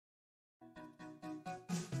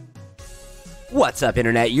What's up,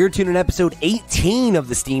 Internet? You're tuning in episode 18 of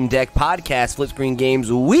the Steam Deck Podcast, Flip Screen Games'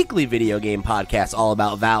 weekly video game podcast, all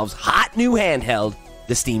about Valve's hot new handheld,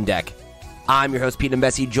 the Steam Deck. I'm your host, Pete and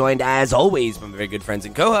Bessie, joined as always by my very good friends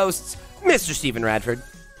and co-hosts, Mr. Stephen Radford.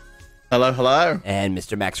 Hello, hello. And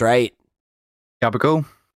Mr. Max Wright. Gabagool.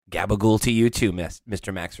 Gabagool to you too,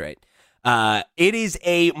 Mr. Max Wright. It is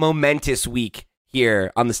a momentous week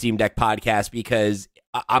here on the Steam Deck Podcast because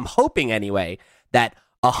I'm hoping anyway that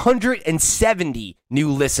 170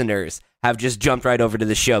 new listeners have just jumped right over to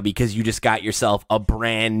the show because you just got yourself a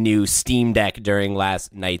brand new Steam Deck during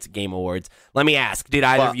last night's Game Awards. Let me ask, did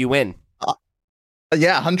either of you win?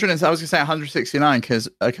 Yeah, I was going to say 169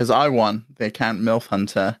 because I won the account MILF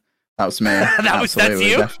Hunter. That was me. That's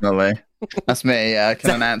you? Definitely. That's me. Yeah, I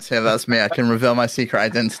can announce here that's me. I can reveal my secret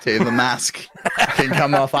identity. The mask can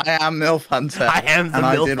come off. I am MILF Hunter. I am the and MILF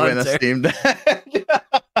I did Hunter. win a Steam Deck.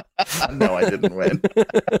 No, I didn't win.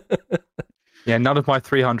 Yeah, none of my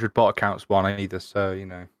 300 bot accounts won either, so, you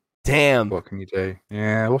know. Damn. What can you do?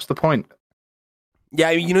 Yeah, what's the point?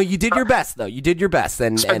 Yeah, you know, you did your best, though. You did your best.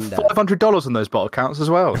 And $500 on those bot accounts as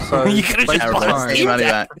well. So you could have just bought a Steam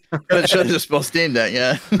Deck. Should have just bought Steam Deck,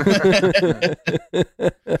 yeah.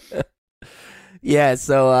 Yeah,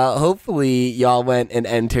 so hopefully y'all went and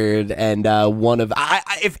entered, and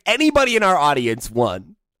if anybody in our audience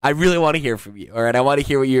won, I really want to hear from you, all right? I want to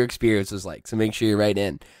hear what your experience was like, so make sure you write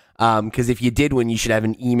in. Because if you did win, you should have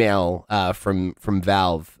an email from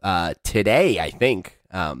Valve today, I think,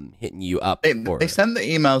 hitting you up. They send the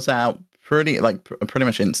emails out pretty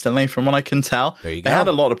much instantly, from what I can tell. There you go. They had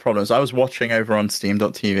a lot of problems. I was watching over on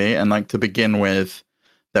Steam.tv, and to begin with,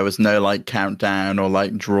 there was no countdown or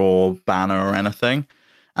draw banner or anything.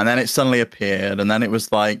 And then it suddenly appeared, and then it was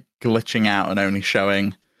glitching out and only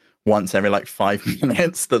showing once every 5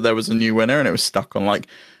 minutes that there was a new winner, and it was stuck on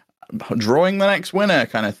drawing the next winner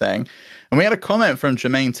kind of thing. And we had a comment from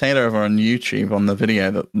Jermaine Taylor over on YouTube on the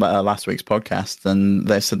video that last week's podcast, and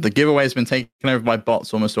they said the giveaway has been taken over by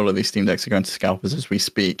bots. Almost all of these Steam Decks are going to scalpers as we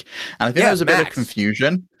speak. And I think there was a bit of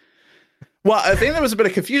confusion. Well, I think there was a bit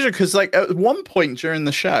of confusion because, at one point during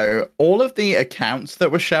the show, all of the accounts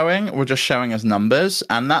that were showing were just showing as numbers,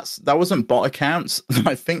 and that wasn't bot accounts.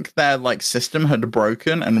 I think their system had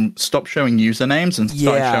broken and stopped showing usernames and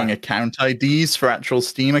started showing account IDs for actual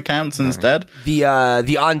Steam accounts instead. The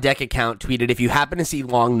On Deck account tweeted, if you happen to see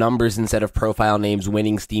long numbers instead of profile names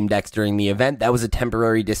winning Steam Decks during the event, that was a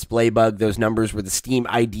temporary display bug. Those numbers were the Steam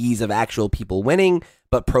IDs of actual people winning,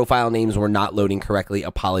 but profile names were not loading correctly.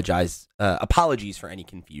 Apologies for any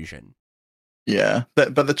confusion. Yeah,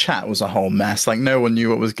 but the chat was a whole mess. No one knew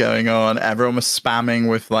what was going on. Everyone was spamming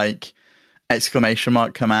with exclamation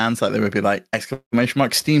mark commands. They would be exclamation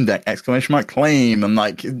mark Steam Deck, exclamation mark claim, and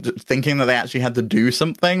thinking that they actually had to do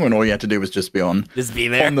something when all you had to do was just be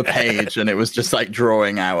there on the page, and it was just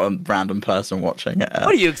drawing out a random person watching it.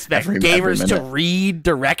 What do you expect? Gamers to read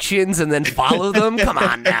directions and then follow them? Come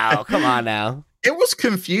on now. It was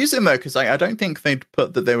confusing though, because I don't think they'd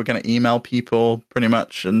put that they were going to email people pretty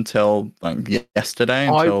much until yesterday,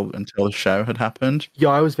 until the show had happened. Yeah,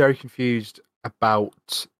 I was very confused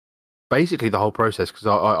about basically the whole process because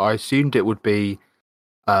I assumed it would be.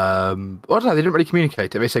 I don't know. They didn't really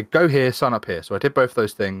communicate it. They said go here, sign up here. So I did both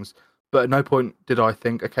those things, but at no point did I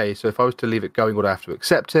think, okay, so if I was to leave it going, would I have to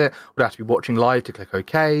accept it? Would I have to be watching live to click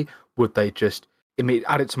OK? Would they just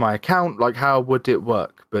add it to my account? How would it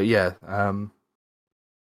work? But yeah.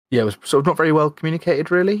 Yeah, it was sort of not very well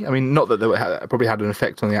communicated, really. I mean, not that it probably had an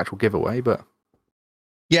effect on the actual giveaway, but...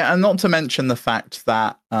 Yeah, and not to mention the fact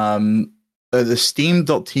that the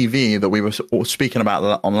Steam.tv that we were speaking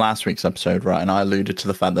about on last week's episode, right, and I alluded to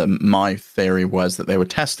the fact that my theory was that they were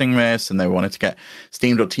testing this and they wanted to get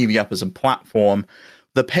Steam.tv up as a platform.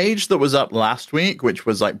 The page that was up last week, which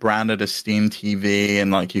was branded as Steam TV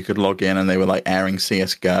and you could log in and they were airing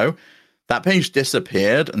CSGO, that page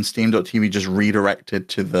disappeared, and Steam.tv just redirected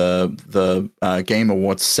to the Game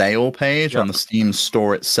Awards sale page on the Steam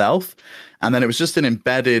store itself. And then it was just an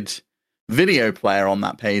embedded video player on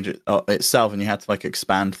that page itself, and you had to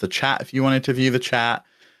expand the chat if you wanted to view the chat,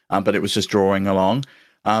 but it was just drawing along.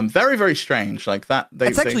 Very, very strange. That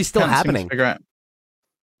it's actually still happening.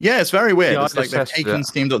 Yeah, it's very weird. Yeah, it's they've taken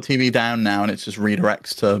Steam.tv down now, and it just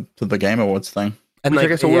redirects to the Game Awards thing. And I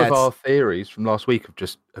guess all of our theories from last week have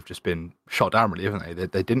just been shot down, really, haven't they?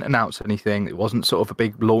 They didn't announce anything. It wasn't sort of a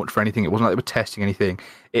big launch for anything. It wasn't like they were testing anything.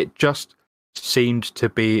 It just seemed to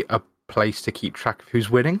be a place to keep track of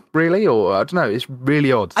who's winning, really. Or I don't know. It's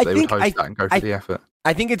really odd that they would host that and go through the effort.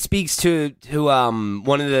 I think it speaks to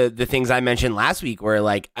one of the things I mentioned last week, where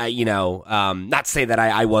like not to say that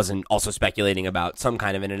I wasn't also speculating about some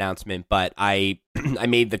kind of an announcement, but I I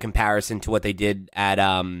made the comparison to what they did at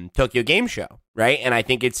Tokyo Game Show, right? And I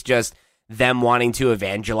think it's just them wanting to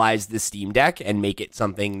evangelize the Steam Deck and make it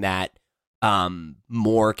something that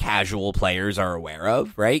more casual players are aware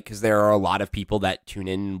of, right? Because there are a lot of people that tune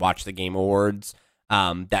in and watch the Game Awards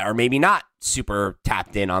that are maybe not super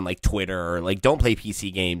tapped in on like Twitter or like don't play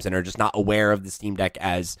PC games and are just not aware of the Steam Deck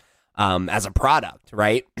as a product,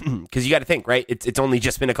 right? Because you got to think, right? It's only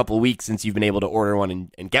just been a couple of weeks since you've been able to order one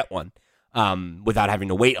and get one without having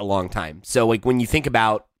to wait a long time. So like when you think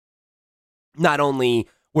about, not only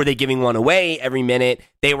were they giving one away every minute,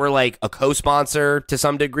 they were like a co-sponsor to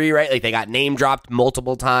some degree, right? Like they got name dropped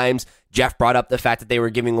multiple times. Jeff brought up the fact that they were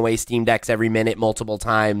giving away Steam Decks every minute multiple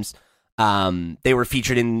times. They were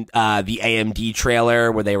featured in the AMD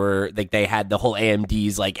trailer where they had the whole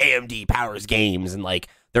AMD's like AMD powers games, and like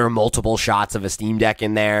there were multiple shots of a Steam Deck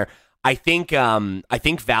in there. I think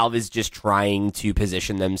Valve is just trying to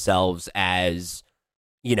position themselves as,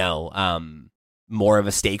 more of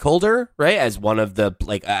a stakeholder, right? As one of the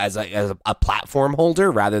like as a platform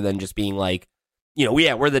holder, rather than just being like,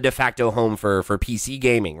 we're the de facto home for PC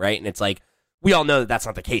gaming, right? And it's like, we all know that that's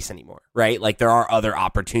not the case anymore, right? Like there are other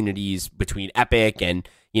opportunities between Epic and,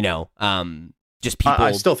 just people.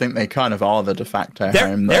 I still think they kind of are the de facto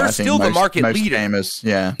home. They're still the market leader. Gamers,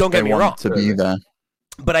 yeah, don't get me wrong, to be there.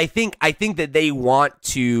 But I think that they want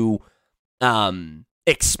to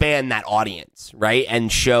expand that audience, right?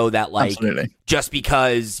 And show that like, absolutely, just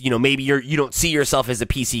because, maybe you don't see yourself as a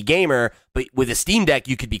PC gamer, but with a Steam Deck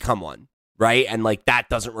you could become one, right? And like that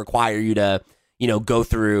doesn't require you to, go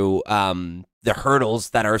through the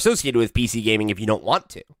hurdles that are associated with PC gaming if you don't want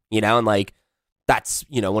to, and like that's,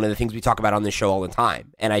 one of the things we talk about on this show all the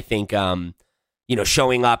time. And I think,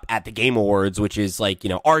 showing up at the Game Awards, which is like,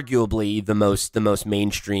 arguably the most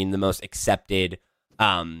mainstream, the most accepted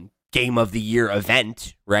game of the year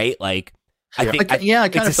event, right? Like, I kind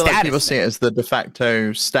of feel like people see it as the de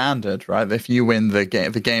facto standard, right? If you win the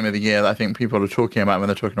game of the year that I think people are talking about when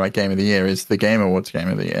they're talking about game of the year is the Game Awards game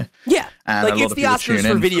of the year. Yeah. And like it's the Oscars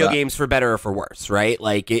for video games, for better or for worse, right?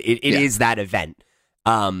 Like it is that event.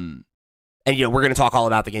 And we're going to talk all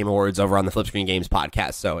about the Game Awards over on the Flip Screen Games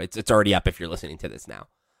podcast, so it's already up if you're listening to this now.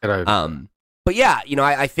 But yeah,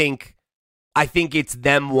 I think it's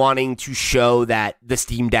them wanting to show that the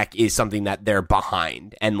Steam Deck is something that they're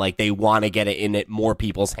behind, and like they want to get it in more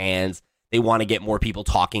people's hands. They want to get more people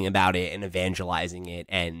talking about it and evangelizing it,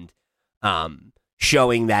 and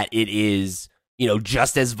showing that it is,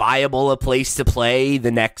 just as viable a place to play the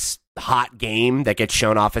next hot game that gets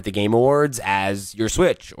shown off at the Game Awards as your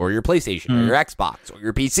Switch or your PlayStation or your Xbox or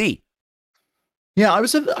your PC. Yeah,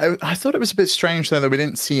 I thought it was a bit strange though that we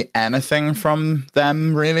didn't see anything from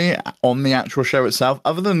them really on the actual show itself,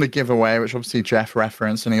 other than the giveaway, which obviously Jeff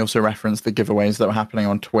referenced, and he also referenced the giveaways that were happening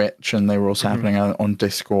on Twitch, and they were also happening on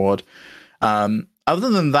Discord. Other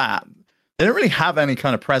than that, they don't really have any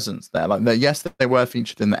kind of presence there. Like, yes, they were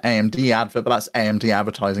featured in the AMD advert, but that's AMD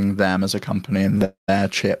advertising them as a company and their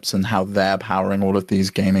chips and how they're powering all of these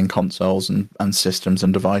gaming consoles and systems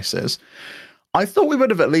and devices. I thought we would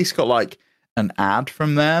have at least got like an ad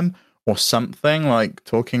from them or something, like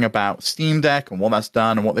talking about Steam Deck and what that's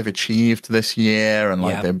done and what they've achieved this year, and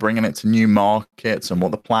like they're bringing it to new markets and what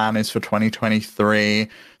the plan is for 2023. I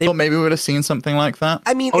thought maybe we would have seen something like that.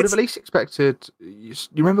 I mean, I would have at least expected. You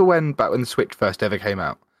remember back when the Switch first ever came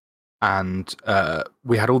out, and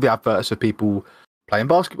we had all the adverts of people playing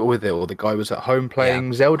basketball with it, or the guy was at home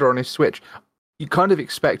playing Zelda on his Switch. You kind of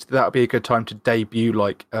expect that would be a good time to debut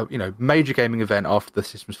like a major gaming event after the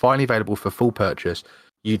system's finally available for full purchase.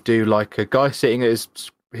 You do like a guy sitting at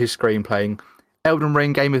his screen playing Elden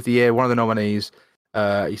Ring Game of the Year, one of the nominees.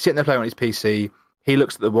 He's sitting there playing on his PC. He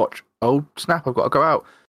looks at the watch. Oh, snap, I've got to go out.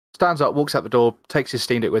 Stands up, walks out the door, takes his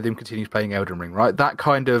Steam Deck with him, continues playing Elden Ring, right? That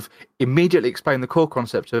kind of immediately explained the core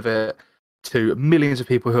concept of it to millions of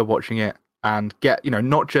people who are watching it, and get,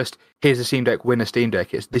 not just here's a Steam Deck, win a Steam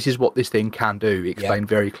Deck. It's this is what this thing can do, explained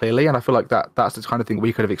very clearly. And I feel like that's the kind of thing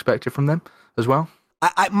we could have expected from them as well.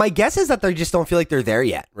 My guess is that they just don't feel like they're there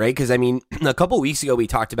yet, right? Because, I mean, a couple of weeks ago, we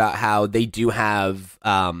talked about how they do have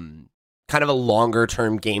kind of a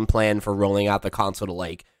longer-term game plan for rolling out the console to,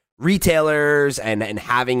 like, retailers and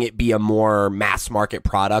having it be a more mass-market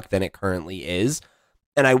product than it currently is.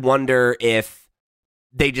 And I wonder if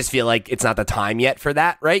they just feel like it's not the time yet for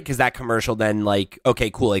that, right? Because that commercial then, like, okay,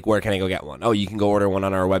 cool, like, where can I go get one? Oh, you can go order one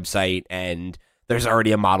on our website, and there's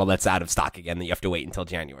already a model that's out of stock again that you have to wait until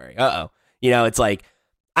January. Uh-oh. It's like,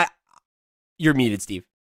 you're muted, Steve.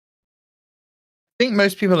 think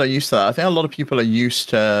most people are used to that. I think a lot of people are used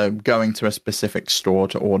to going to a specific store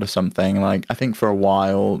to order something. Like, I think for a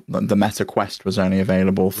while, the Meta Quest was only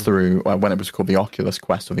available through, when it was called the Oculus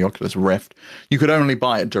Quest or the Oculus Rift. You could only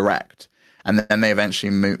buy it direct. And then they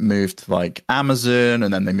eventually moved to like Amazon,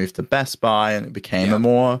 and then they moved to Best Buy, and it became a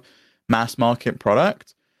more mass market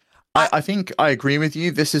product. I think I agree with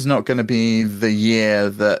you. This is not going to be the year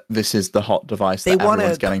that this is the hot device that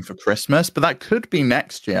everyone's getting for Christmas, but that could be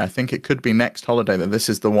next year. I think it could be next holiday that this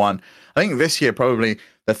is the one. I think this year, probably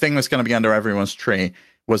the thing that's going to be under everyone's tree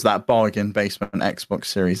was that bargain basement Xbox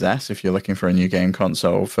Series S. If you're looking for a new game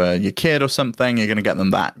console for your kid or something, you're going to get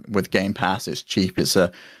them that with Game Pass. It's cheap. It's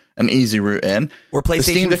an easy route in. Or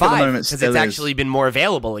PlayStation 5, because it's actually been more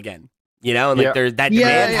available again. You know, and like that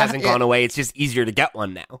demand hasn't gone away. It's just easier to get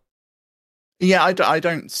one now. Yeah, I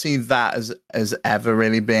don't see that as ever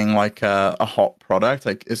really being like a hot product.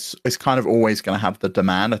 Like it's kind of always going to have the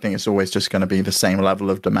demand. I think it's always just going to be the same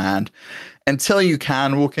level of demand until you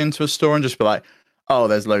can walk into a store and just be like, oh,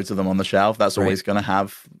 there's loads of them on the shelf. That's always going to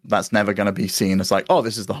have. That's never going to be seen as like, oh,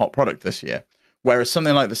 this is the hot product this year. Whereas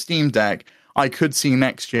something like the Steam Deck, I could see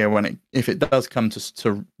next year if it does come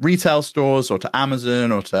to retail stores or to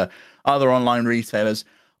Amazon or to other online retailers,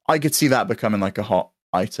 I could see that becoming like a hot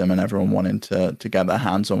item and everyone wanting to get their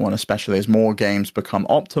hands on one, especially as more games become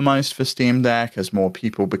optimized for Steam Deck, as more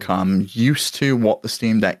people become used to what the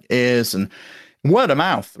Steam Deck is, and word of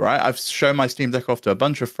mouth, right? I've shown my Steam Deck off to a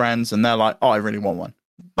bunch of friends and they're like, oh, I really want one.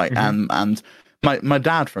 Like, and my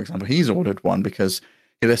dad, for example, he's ordered one because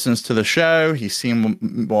he listens to the show. He's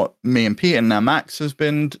seen what me and Pete and now Max has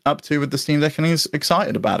been up to with the Steam Deck, and he's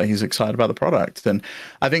excited about it. He's excited about the product. And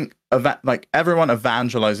I think like everyone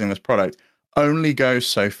evangelizing this product only goes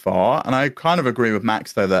so far. And I kind of agree with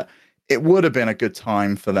Max, though, that it would have been a good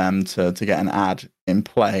time for them to get an ad in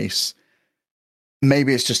place.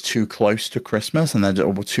 Maybe it's just too close to Christmas and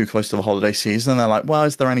they're too close to the holiday season. They're like, well,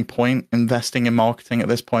 is there any point investing in marketing at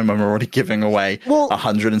this point when we're already giving away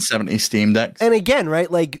 170 Steam Decks? And again,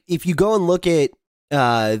 right, like if you go and look at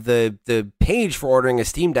the page for ordering a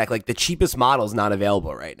Steam Deck, like the cheapest model is not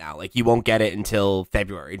available right now. Like you won't get it until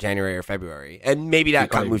January or February. And maybe that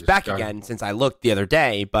got moved back again since I looked the other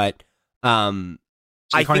day, but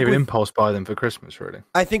so you can't even impulse buy them for Christmas, really.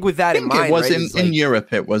 I think with that in mind, it was in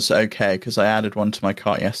Europe, it was okay because I added one to my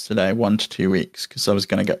cart yesterday, 1 to 2 weeks, because I was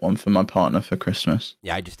going to get one for my partner for Christmas.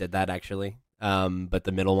 Yeah, I just did that actually. But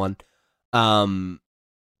the middle one, I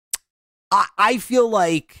feel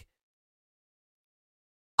like,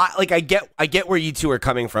 I get where you two are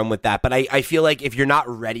coming from with that, but I feel like if you're not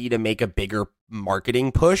ready to make a bigger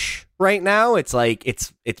marketing push right now, it's like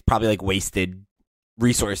it's probably like wasted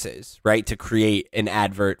resources, right, to create an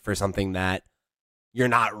advert for something that you're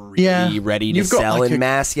not really ready to sell in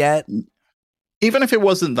mass yet. Even if it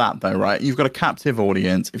wasn't that, though, right? You've got a captive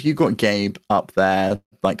audience. If you've got Gabe up there,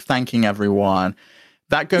 like thanking everyone,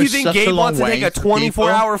 that goes. You think such Gabe a long wants to way take a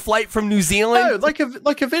 24-hour flight from New Zealand? No, like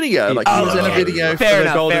a video. Like he was in a video for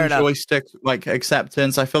the Golden Joystick like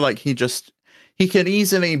acceptance. I feel like he could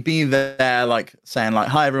easily be there, like saying like,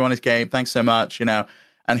 "Hi everyone, it's Gabe. Thanks so much," you know.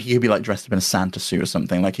 And he could be like dressed up in a Santa suit or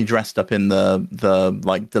something. Like he dressed up in the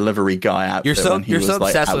like delivery guy outfit. You're so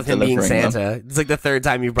obsessed with him being Santa. Them. It's like the third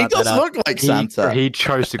time you brought that up. He does look like Santa. He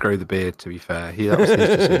chose to grow the beard. To be fair, that was his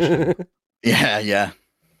decision. Yeah.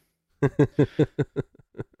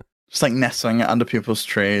 Just like nestling under people's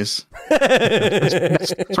trees.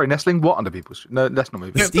 Sorry, nestling what under people's trees? No, that's not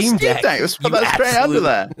moving. Steam Deck. Let's put that straight under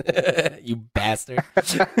there. You bastard.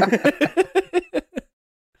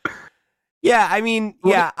 Yeah, I mean,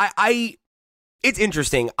 I it's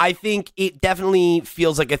interesting. I think it definitely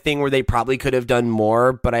feels like a thing where they probably could have done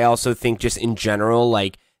more, but I also think just in general,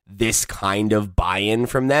 like this kind of buy-in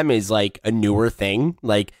from them is like a newer thing.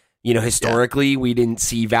 Like, you know, historically, we didn't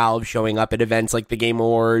see Valve showing up at events like the Game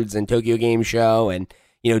Awards and Tokyo Game Show and,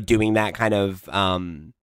 you know, doing that kind of,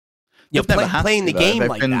 playing the game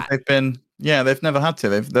like that. They've never had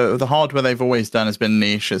to. The hardware they've always done has been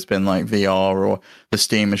niche. It's been like VR or the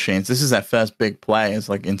Steam machines. This is their first big play as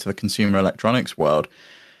like into the consumer electronics world,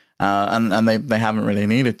 and they haven't really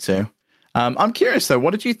needed to. I'm curious though,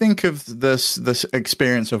 what did you think of this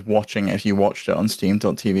experience of watching it if you watched it on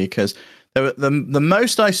Steam.tv? Because the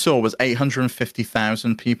most I saw was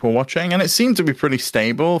 850,000 people watching, and it seemed to be pretty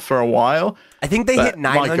stable for a while. I think they hit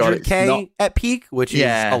 900K at peak, which is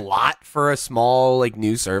a lot for a small like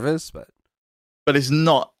new service, but it's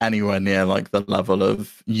not anywhere near like the level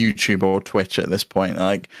of YouTube or Twitch at this point.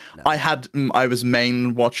 Like no. I was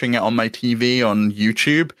watching it on my TV on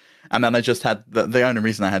YouTube, and then I just had the only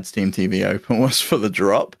reason I had Steam TV open was for the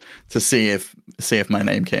drop to see if my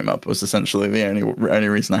name came up. Was essentially the only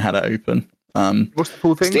reason I had it open. What's the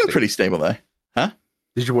full thing? Steam pretty stable though. Huh?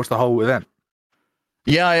 Did you watch the whole event?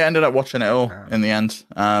 Yeah, I ended up watching it all in the end.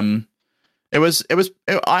 I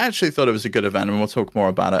actually thought it was a good event, and we'll talk more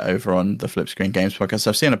about it over on the Flip Screen Games podcast.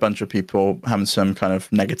 I've seen a bunch of people having some kind of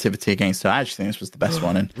negativity against it. I actually think this was the best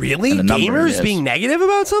one. Really? In a number of Gamers years. being negative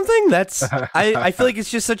about something? That's I feel like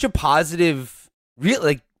it's just such a positive.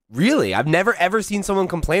 Really, I've never ever seen someone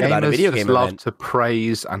complain about a video game love event. to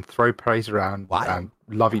praise and throw praise around and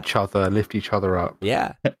love each other, lift each other up.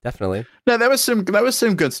 Yeah, definitely. No, there was some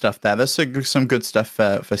good stuff there. There's some good stuff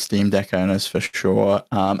for Steam Deck owners for sure.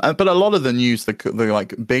 But a lot of the news, the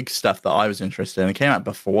like big stuff that I was interested in, it came out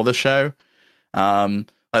before the show. Like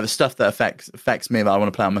the stuff that affects me that I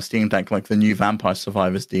want to play on my Steam Deck, like the new Vampire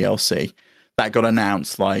Survivors DLC that got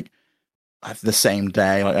announced like the same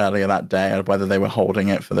day, like earlier that day, whether they were holding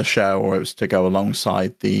it for the show or it was to go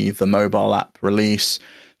alongside the mobile app release.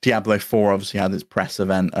 Diablo 4 obviously had its press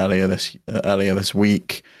event earlier this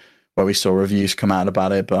week where we saw reviews come out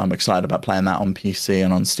about it, but I'm excited about playing that on PC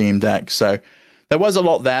and on Steam Deck. So there was a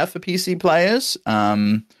lot there for PC players,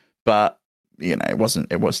 but you know, it was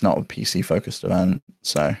not a PC focused event.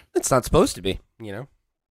 So It's not supposed to be, you know.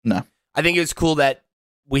 No. I think it's cool that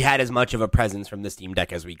we had as much of a presence from the Steam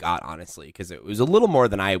Deck as we got, honestly, because it was a little more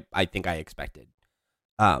than I think I expected.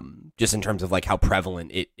 Just in terms of like how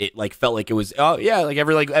prevalent it like felt like it was. Oh yeah, like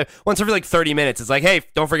once every 30 minutes, it's like, hey,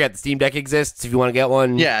 don't forget the Steam Deck exists if you want to get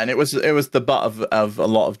one. Yeah, and it was the butt of a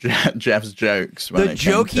lot of Jeff's jokes. The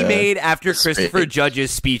joke he made after Christopher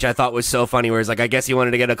Judge's speech, I thought was so funny. Where it's like, I guess he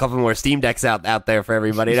wanted to get a couple more Steam Decks out there for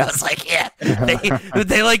everybody. And I was like, yeah,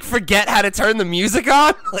 they like forget how to turn the music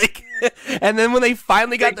on, like. And then when they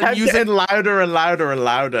finally got the music getting louder and louder and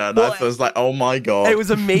louder, and I was like, "Oh my god!" It was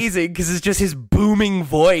amazing because it's just his booming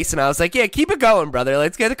voice, and I was like, "Yeah, keep it going, brother.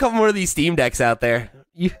 Let's get a couple more of these Steam Decks out there."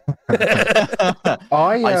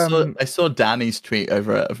 I saw Danny's tweet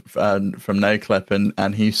over from NoClip,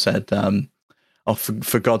 and he said, "Oh,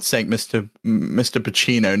 for God's sake, Mr.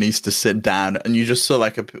 Pacino needs to sit down." And you just saw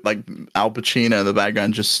like Al Pacino in the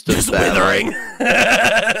background just stood there, withering.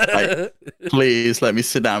 Like, please let me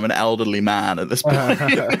sit down. I'm an elderly man at this point.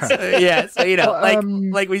 Yeah, so you know,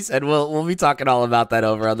 like we said, we'll be talking all about that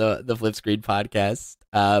over on the Flip Screen podcast.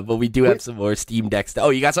 But we do have some more Steam Decks. Oh,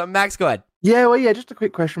 you got something, Max? Go ahead. Yeah, well, yeah. Just a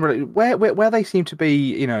quick question: where they seem to be,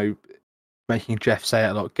 you know, making Jeff say it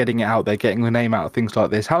a lot, getting it out there, getting the name out of things like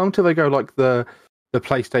this. How long till they go like the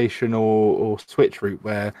PlayStation or Switch route,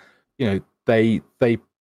 where you know they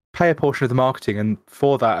pay a portion of the marketing, and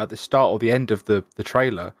for that, at the start or the end of the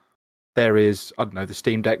trailer, there is, I don't know, the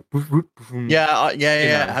Steam Deck.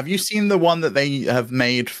 Yeah. Have you seen the one that they have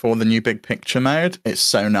made for the new big picture mode? It's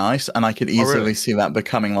so nice, and I could easily see that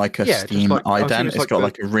becoming like a Steam ident. It's got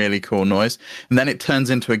like a really cool noise, and then it turns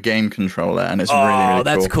into a game controller, and it's really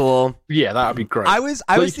that's cool. Yeah, that would be great. I was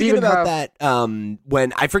thinking about that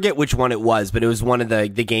when I forget which one it was, but it was one of the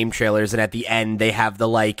game trailers, and at the end they have the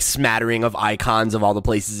like smattering of icons of all the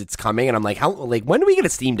places it's coming, and I'm like, when do we get a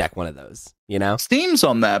Steam Deck one of those? You know, Steam's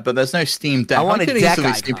on there, but there's no Steam Deck. I could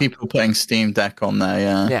easily see people putting Steam Deck on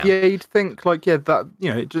there. Yeah, you'd think like that.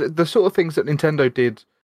 You know, the sort of things that Nintendo did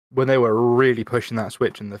when they were really pushing that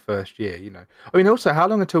Switch in the first year. You know, I mean, also, how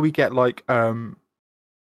long until we get like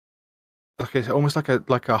it's almost like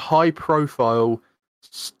a high profile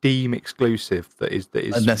Steam exclusive that is.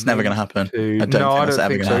 And that's never going to happen. I don't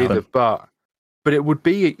think so either. But it would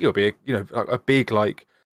be a big like.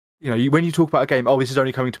 You know, when you talk about a game, this is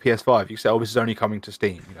only coming to PS5. You say, this is only coming to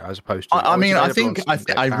Steam. You know, as opposed to. I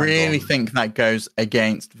really think that goes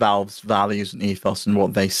against Valve's values and ethos and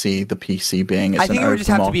what they see the PC being. I think it would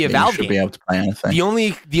just have to be a Valve game. Be able to play anything.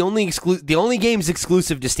 The only games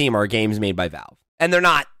exclusive to Steam are games made by Valve, and they're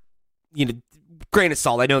not. You know, grain of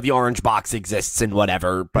salt. I know the Orange Box exists and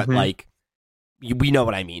whatever, but like, we know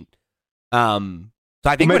what I mean. So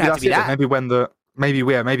I think it would have to be that.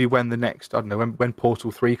 Maybe when the next, I don't know, when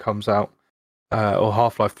Portal 3 comes out, or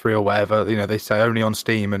Half-Life 3 or whatever, you know, they say only on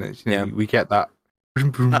Steam, and it's we get that.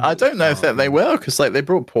 I don't know if they will, because like they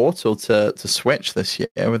brought Portal to Switch this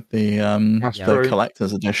year with the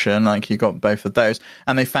collector's edition. Like you got both of those,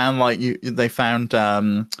 and they found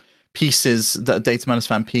pieces that Data Minus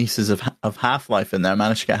found pieces of Half-Life in there.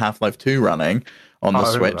 Managed to get Half-Life 2 running on the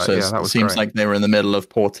Switch, so it seems like they were in the middle of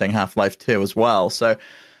porting Half-Life 2 as well. So.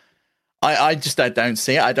 I don't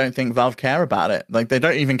see it. I don't think Valve care about it. Like they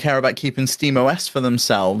don't even care about keeping SteamOS for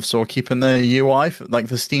themselves or keeping the UI, like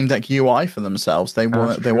the Steam Deck UI for themselves. They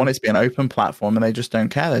want it to be an open platform, and they just don't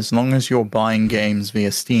care. As long as you're buying games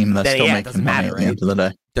via Steam, they're still making money at the end of the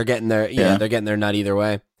day. They're getting their they're getting their nut either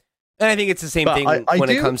way. And I think it's the same thing when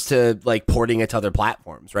it comes to like porting it to other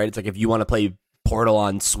platforms, right? It's like if you want to play Portal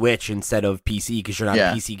on Switch instead of PC because you're not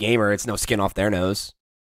a PC gamer. It's no skin off their nose.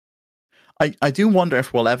 I do wonder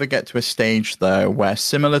if we'll ever get to a stage, though, where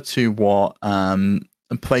similar to what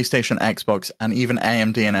PlayStation, Xbox, and even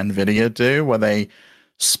AMD and Nvidia do, where they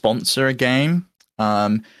sponsor a game,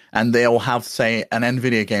 and they'll have, say, an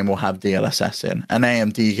Nvidia game will have DLSS in, an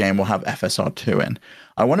AMD game will have FSR2 in.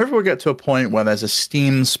 I wonder if we'll get to a point where there's a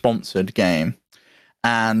Steam-sponsored game,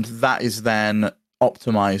 and that is then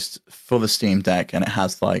optimized for the Steam Deck, and it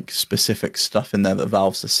has like specific stuff in there that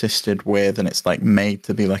Valve's assisted with, and it's like made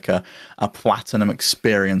to be like a platinum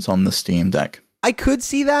experience on the Steam Deck. I could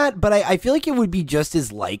see that, but I feel like it would be just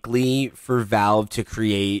as likely for Valve to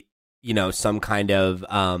create, some kind of,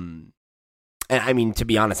 and I mean, to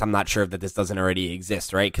be honest, I'm not sure that this doesn't already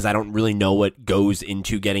exist, right? Because I don't really know what goes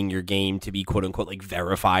into getting your game to be quote unquote like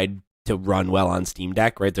verified to run well on Steam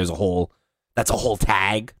Deck, right? That's a whole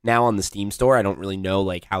tag now on the Steam store. I don't really know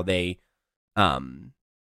like how they,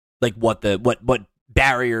 like what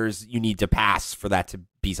barriers you need to pass for that to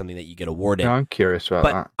be something that you get awarded. No, I'm curious about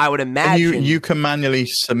but that. I would imagine you can manually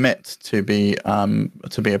submit to be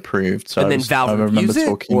approved. So and then Valve reviews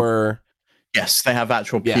it, or yes, they have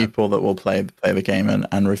actual people that will play the game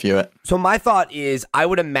and review it. So my thought is, I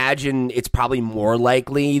would imagine it's probably more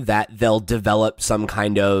likely that they'll develop some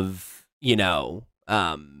kind of,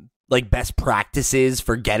 like best practices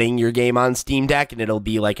for getting your game on Steam Deck, and it'll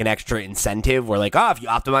be like an extra incentive where like, if you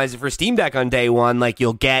optimize it for Steam Deck on day one, like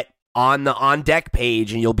you'll get on the on deck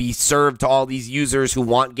page and you'll be served to all these users who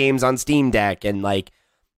want games on Steam Deck. And like,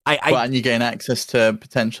 and you gain access to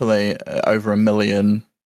potentially over 1 million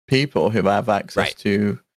people who have access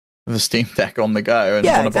to the Steam Deck on the go and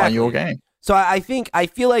want to buy your game. So I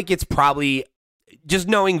feel like it's probably just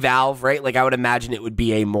knowing Valve, right? Like I would imagine it would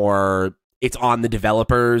be it's on the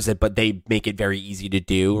developers, but they make it very easy to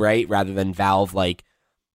do, right? Rather than Valve like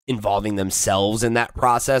involving themselves in that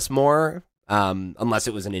process more, unless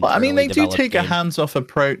it was an internally they do take game. A hands-off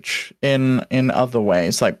approach in other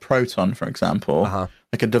ways, like Proton, for example.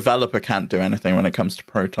 Like a developer can't do anything when it comes to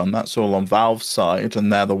Proton. That's all on Valve's side,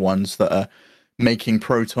 and they're the ones that are making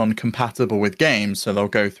Proton compatible with games. So they'll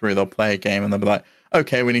go through, they'll play a game, and they'll be like,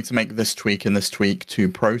 okay, we need to make this tweak and this tweak to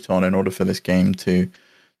Proton in order for this game to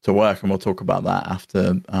work, and we'll talk about that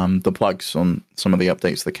after the plugs on some of the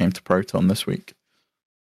updates that came to Proton this week.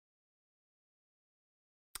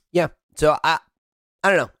 Yeah, so I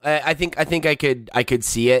don't know. I think I could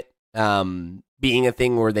see it being a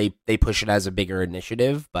thing where they push it as a bigger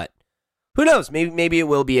initiative, but who knows? Maybe it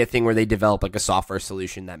will be a thing where they develop like a software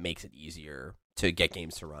solution that makes it easier to get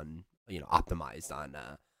games to run, optimized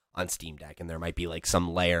on Steam Deck, and there might be like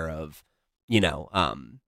some layer of,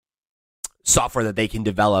 software that they can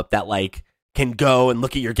develop that like can go and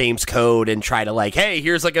look at your game's code and try to like, hey,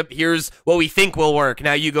 here's what we think will work.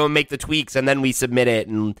 Now you go and make the tweaks and then we submit it,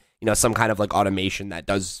 and some kind of like automation that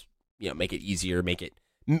does make it easier,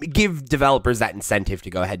 give developers that incentive to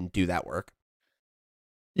go ahead and do that work.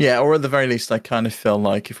 Yeah, or at the very least, I kind of feel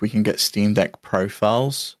like if we can get Steam Deck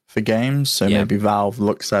profiles for games, so maybe Valve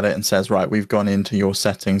looks at it and says, right, we've gone into your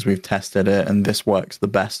settings, we've tested it, and this works the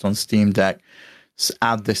best on Steam Deck.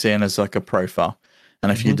 Add this in as like a profile,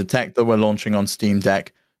 and if you detect that we're launching on Steam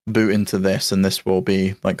Deck, boot into this, and this will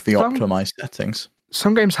be like the optimized settings.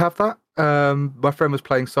 Some games have that. My friend was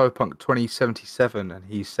playing Cyberpunk 2077, and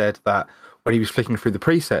he said that when he was flicking through the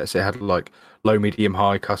presets, it had like low, medium,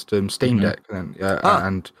 high, custom, Steam Deck,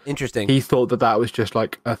 and interesting. He thought that was just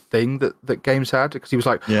like a thing that games had, because he was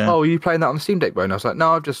like, "Oh, are you playing that on the Steam Deck, bro?" And I was like,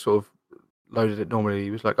 "No, I've just sort of loaded it normally."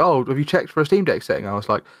 He was like, "Oh, have you checked for a Steam Deck setting?" I was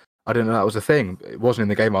like, I didn't know that was a thing. It wasn't in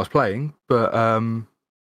the game I was playing, but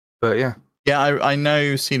yeah. Yeah, I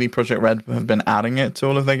know CD Projekt Red have been adding it to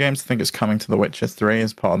all of their games. I think it's coming to The Witcher 3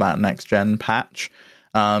 as part of that next-gen patch.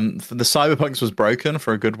 For the Cyberpunks was broken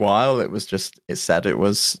for a good while. It said it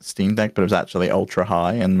was Steam Deck, but it was actually ultra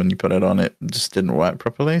high, and when you put it on, it just didn't work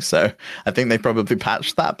properly. So I think they probably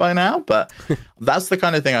patched that by now, but that's the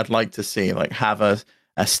kind of thing I'd like to see, like have a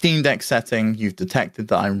Steam Deck setting. You've detected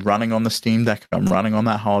that I'm running on the Steam Deck, I'm running on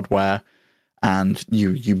that hardware, and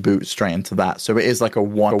you boot straight into that. So it is like a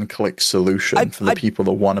one-click solution for the people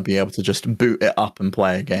that want to be able to just boot it up and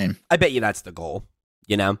play a game. I bet you that's the goal,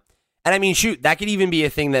 And I mean, shoot, that could even be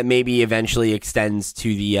a thing that maybe eventually extends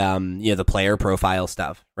to the the player profile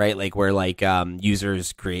stuff, right? Like where like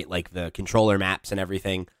users create like the controller maps and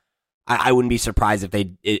everything. I wouldn't be surprised if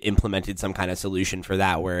they implemented some kind of solution for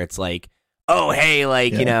that, where it's like, oh, hey,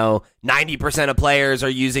 like, 90% of players are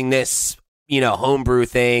using this, homebrew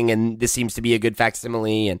thing, and this seems to be a good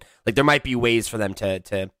facsimile. And like, there might be ways for them to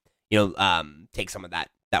take some of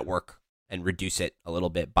that work and reduce it a little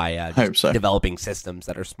bit by developing systems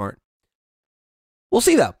that are smart. We'll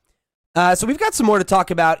see, though. So we've got some more to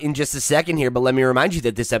talk about in just a second here, but let me remind you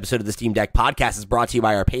that this episode of the Steam Deck Podcast is brought to you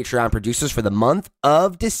by our Patreon producers for the month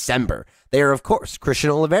of December. They are, of course, Christian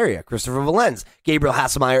Oliveria, Christopher Valenz, Gabriel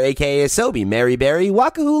Hasselmeyer, a.k.a. Asobi, Mary Berry,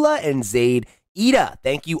 Wakahula, and Zaid Ida.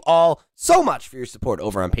 Thank you all so much for your support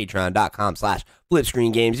over on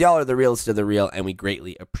patreon.com/FlipScreenGames. Y'all are the realest of the real, and we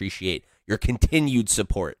greatly appreciate your continued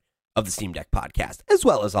support of the Steam Deck Podcast, as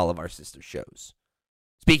well as all of our sister shows.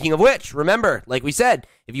 Speaking of which, remember, like we said,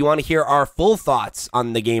 if you want to hear our full thoughts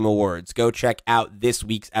on the Game Awards, go check out this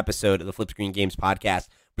week's episode of the Flip Screen Games podcast,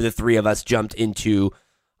 where the three of us jumped into,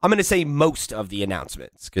 I'm going to say, most of the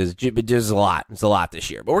announcements, because there's a lot. It's a lot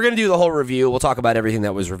this year. But we're going to do the whole review. We'll talk about everything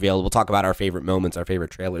that was revealed. We'll talk about our favorite moments, our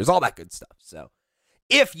favorite trailers, all that good stuff. So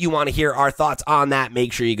if you want to hear our thoughts on that,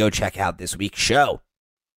 make sure you go check out this week's show.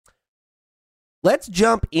 Let's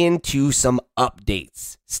jump into some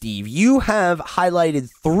updates. Steve, you have highlighted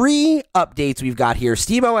 3 updates we've got here.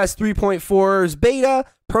 SteamOS 3.4's beta,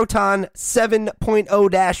 Proton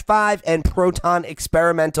 7.0-5, and Proton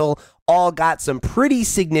Experimental all got some pretty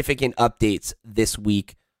significant updates this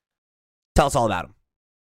week. Tell us all about them.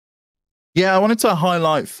 Yeah, I wanted to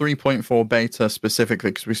highlight 3.4 beta specifically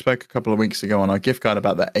because we spoke a couple of weeks ago on our gift guide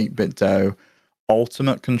about the 8BitDo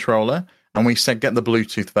Ultimate controller. And we said get the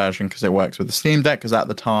Bluetooth version because it works with the Steam Deck, because at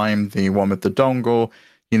the time, the one with the dongle,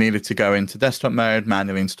 you needed to go into desktop mode,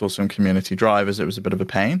 manually install some community drivers. It was a bit of a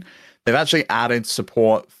pain. They've actually added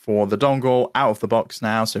support for the dongle out of the box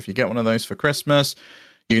now. So if you get one of those for Christmas,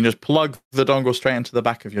 you can just plug the dongle straight into the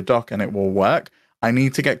back of your dock and it will work. I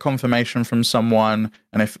need to get confirmation from someone.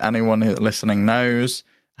 And if anyone listening knows,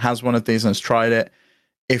 has one of these and has tried it,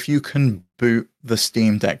 if you can boot the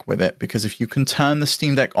Steam Deck with it, because if you can turn the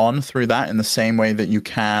Steam Deck on through that in the same way that you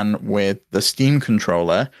can with the Steam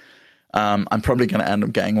controller, I'm probably going to end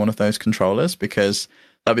up getting one of those controllers because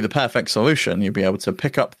that'll be the perfect solution. You'll be able to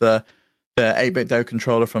pick up the 8BitDo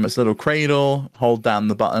controller from its little cradle, hold down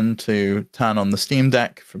the button to turn on the Steam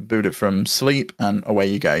Deck, boot it from sleep, and away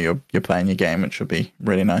you go. You're playing your game, which would be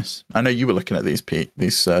really nice. I know you were looking at these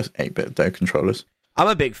 8BitDo controllers. I'm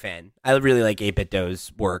a big fan. I really like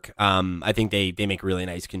 8BitDo's work. I think they make really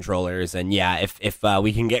nice controllers. And yeah, if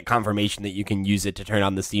we can get confirmation that you can use it to turn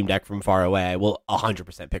on the Steam Deck from far away, I will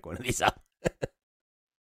 100% pick one of these up.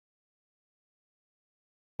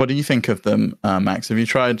 What do you think of them, Max? Have you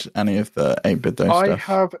tried any of the 8BitDo stuff? I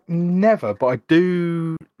have never, but I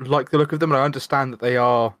do like the look of them, and I understand that they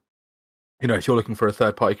are, if you're looking for a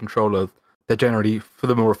third-party controller, they're generally, for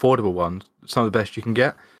the more affordable ones, some of the best you can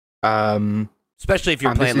get. Especially if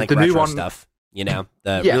you're playing like retro stuff, the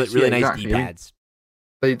really nice exactly. D-pads.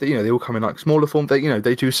 They all come in like smaller form.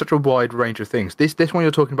 They do such a wide range of things. This one you're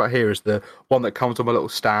talking about here is the one that comes on a little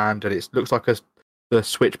stand, and it looks like the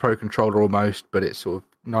Switch Pro controller almost, but it's sort of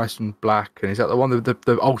nice and black. And is that the one,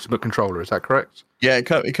 the ultimate controller? Is that correct? Yeah,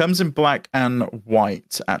 it comes in black and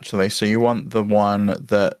white, actually. So you want the one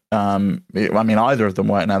that, either of them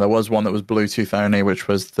work now. There was one that was Bluetooth only, which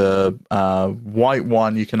was the white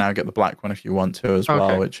one. You can now get the black one if you want to as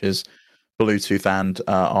well, which is Bluetooth and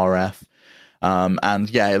RF. And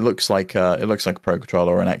yeah, it looks like a Pro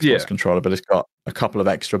controller or an Xbox controller, but it's got a couple of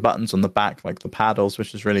extra buttons on the back, like the paddles,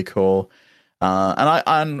 which is really cool.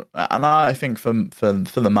 And I think for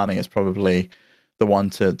the money, it's probably the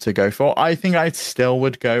one to go for. I think I still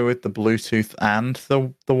would go with the Bluetooth and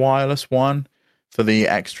the wireless one for the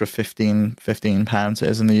extra £15 it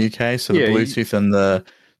is in the UK. So the Bluetooth and the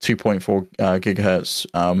 2.4 gigahertz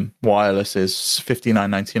wireless is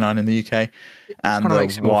 $59.99 in the UK, and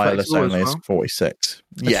the wireless only is $46. It's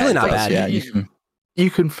really not bad. Yeah, you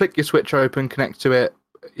can flick your Switch open, connect to it.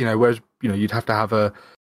 Whereas you'd have to have a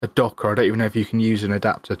dock, or I don't even know if you can use an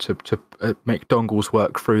adapter to make dongles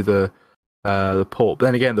work through the port. But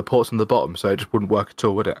then again, the port's on the bottom, so it just wouldn't work at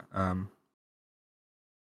all, would it?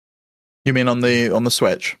 You mean on the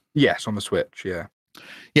Switch? Yes, on the Switch. Yeah.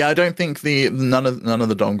 Yeah, I don't think none of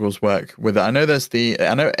the dongles work with it. I know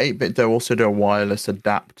 8BitDo also do a wireless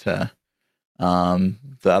adapter that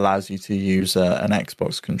allows you to use an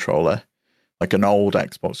Xbox controller, like an old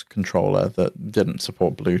Xbox controller that didn't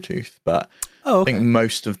support Bluetooth. But I think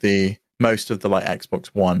most of the like Xbox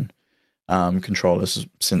One controllers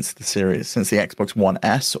since the Xbox One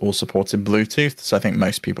S all supported Bluetooth. So I think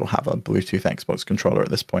most people have a Bluetooth Xbox controller at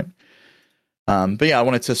this point. But yeah, I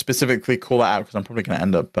wanted to specifically call that out because I'm probably going to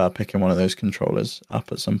end up picking one of those controllers up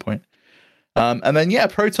at some point. And then,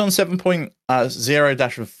 Proton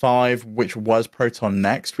 7.0-5, which was Proton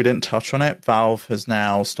Next. We didn't touch on it. Valve has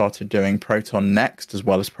now started doing Proton Next as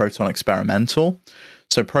well as Proton Experimental.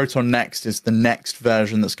 So Proton Next is the next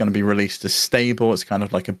version that's going to be released as stable. It's kind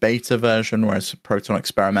of like a beta version, whereas Proton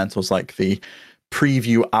Experimental is like the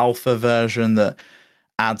preview alpha version that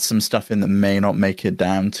adds some stuff in that may not make it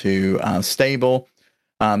down to stable.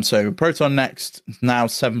 So Proton Next, now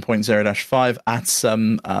 7.0-5, adds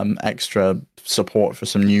some extra support for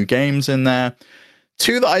some new games in there.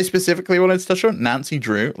 Two that I specifically wanted to touch on, Nancy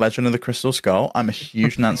Drew, Legend of the Crystal Skull. I'm a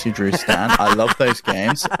huge Nancy Drew stan. I love those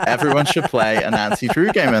games. Everyone should play a Nancy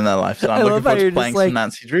Drew game in their life. So I'm looking forward to playing some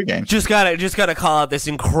Nancy Drew games. Just gotta call out this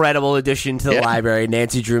incredible addition to the library,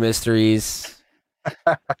 Nancy Drew Mysteries.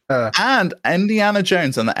 And Indiana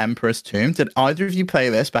Jones and the Emperor's Tomb. Did either of you play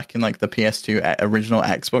this back in like the PS2 original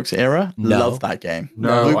Xbox era? No. Love that game.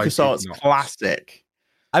 No, LucasArts classic.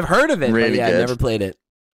 I've heard of it, Really but yeah, good. I've never played it.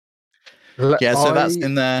 Yeah, so that's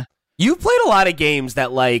in there. You've played a lot of games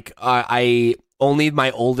that like I only my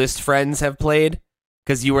oldest friends have played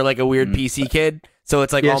because you were like a weird PC kid. So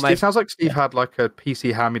it's like all my. It sounds like Steve had like a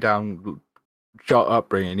PC hand-me-down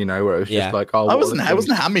upbringing, you know, where it was just like, oh, I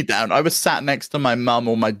wasn't hand me down. I was sat next to my mum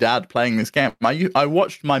or my dad playing this game. I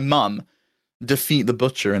watched my mum defeat the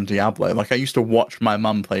Butcher in Diablo. Like I used to watch my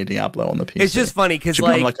mum play Diablo on the PC. It's just funny because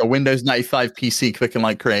like a Windows 95 PC clicking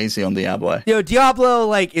like crazy on Diablo. Diablo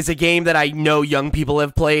like is a game that I know young people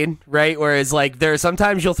have played, right? Whereas like there are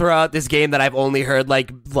sometimes you'll throw out this game that I've only heard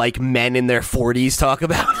like men in their 40s talk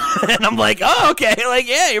about, and I'm like, oh okay, like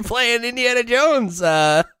yeah, you're playing Indiana Jones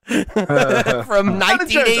from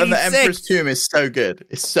 1986. And the Emperor's Tomb is so good.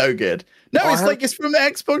 It's so good. No, it's from the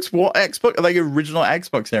Xbox like original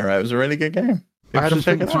Xbox era. It was a really good game. I had to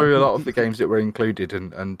think through a lot of the games that were included,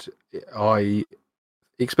 and I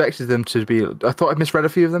expected them to be. I thought I misread a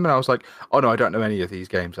few of them, and I was like, oh no, I don't know any of these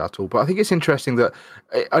games at all. But I think it's interesting that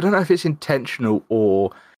I don't know if it's intentional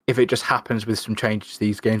or if it just happens with some changes.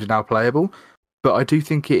 These games are now playable. But I do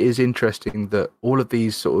think it is interesting that all of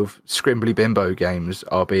these sort of scrimbly bimbo games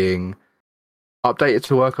are being updated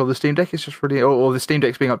to work on the Steam Deck. It's just really, or the Steam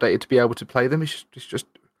Deck's being updated to be able to play them. It's just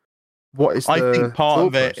what is. I think part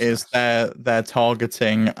of it is they're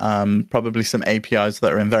targeting probably some APIs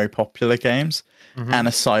that are in very popular games, and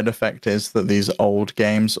a side effect is that these old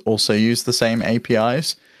games also use the same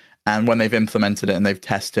APIs. And when they've implemented it and they've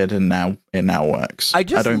tested, and now it works. I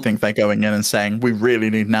don't think they're going in and saying we really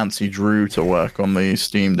need Nancy Drew to work on the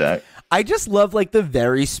Steam Deck. I just love like the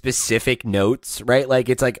very specific notes, right? Like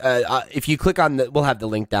it's like if you click on we'll have the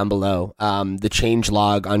link down below. The change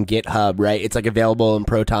log on GitHub, right? It's like available in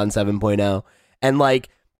Proton 7.0, and like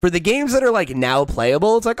for the games that are like now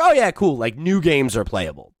playable, it's like oh yeah, cool. Like new games are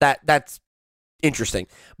playable. That's interesting.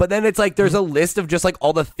 But then it's like there's a list of just like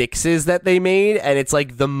all the fixes that they made, and it's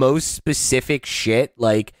like the most specific shit.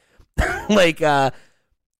 Like like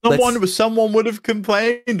someone would have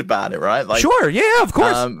complained about it, right? Like, sure, yeah, of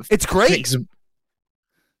course, it's great.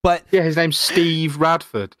 But yeah, his name's Steve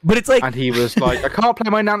Radford. But it's like, and he was like, I can't play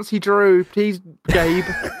my Nancy Drew, please, Gabe.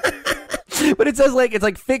 But it says like it's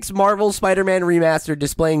like fix Marvel Spider-Man remastered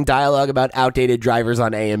displaying dialogue about outdated drivers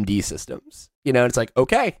on AMD systems. You know, it's like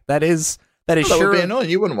okay, that is sure. That would be annoying.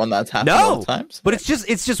 You wouldn't want that to happen all the time. But it's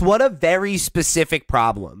just what a very specific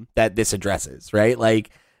problem that this addresses, right? Like.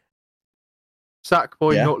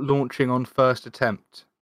 Sackboy not launching on first attempt.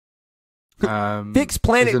 Fix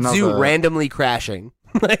Planet Zoo randomly crashing.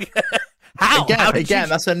 Like how? Again,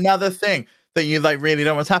 that's another thing that you like really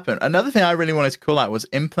don't want to happen. Another thing I really wanted to call out was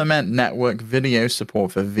implement network video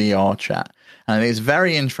support for VR chat. And I think it's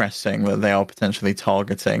very interesting that they are potentially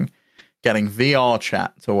targeting getting VR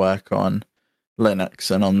chat to work on Linux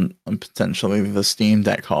and on potentially the Steam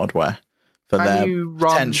Deck hardware for their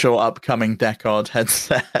potential upcoming Deckard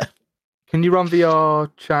headset. Can you run VR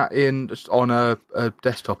chat in just on a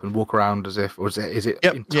desktop and walk around as if, or is it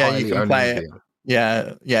entirely yeah, you can play it.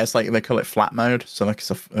 Yeah, it's like they call it flat mode. So like it's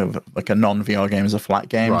like a non-VR game is a flat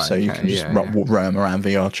game, right, so you can just roam around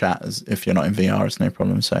VR chat as if you're not in VR. It's no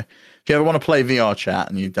problem. So if you ever want to play VR chat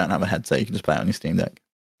and you don't have a headset, you can just play it on your Steam Deck.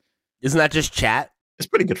 Isn't that just chat? It's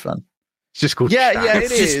pretty good fun. It's just called chat.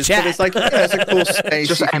 It is. But it's like it's a cool space.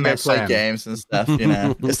 Just you can go play games and stuff. You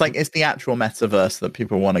know, it's the actual metaverse that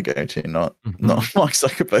people want to go to, not Mark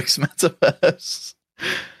Zuckerberg's metaverse.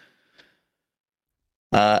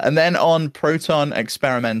 And then on Proton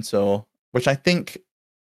Experimental, which I think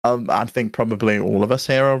probably all of us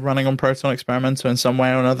here are running on Proton Experimental in some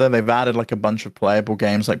way or another. They've added like a bunch of playable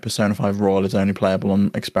games, like Persona 5 Royal is only playable on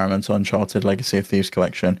Experimental, Uncharted Legacy of Thieves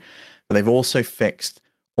collection. But they've also fixed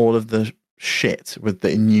all of the shit with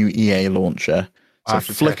the new EA launcher. So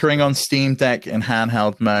flickering on Steam Deck in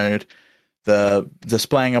handheld mode, the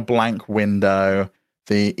displaying a blank window,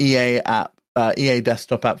 the EA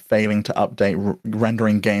desktop app failing to update,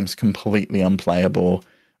 rendering games completely unplayable.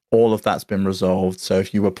 All of that's been resolved. So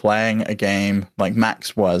if you were playing a game like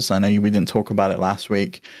Max was, I know we didn't talk about it last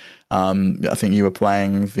week, I think you were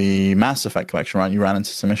playing the Mass Effect collection, right? You ran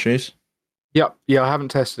into some issues. Yep. Yeah, I haven't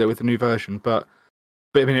tested it with the new version, but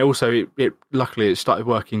I mean, it luckily it started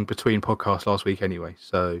working between podcasts last week anyway.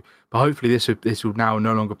 So, but hopefully this will now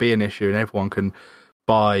no longer be an issue, and everyone can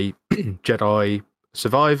buy Jedi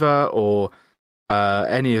Survivor or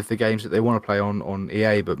any of the games that they want to play on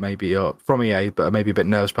EA, but maybe from EA, but are maybe a bit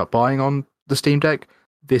nervous about buying on the Steam Deck.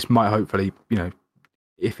 This might hopefully,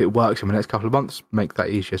 if it works in the next couple of months, make that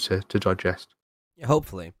easier to digest. Yeah,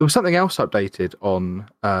 hopefully. There was something else updated on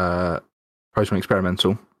Proton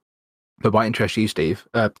Experimental that might interest you, Steve.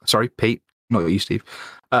 Sorry, Pete, not you, Steve.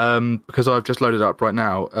 Because I've just loaded up right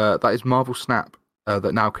now. That is Marvel Snap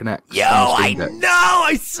that now connects. Yo, I know!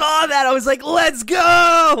 I saw that! I was like, let's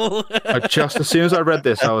go! As soon as I read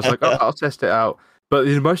this, I was like, oh, I'll test it out. But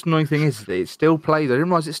the most annoying thing is that it still plays. I didn't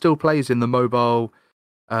realize it still plays in the mobile.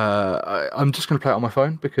 I'm just going to play it on my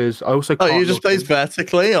phone because I also can't. Oh, you just plays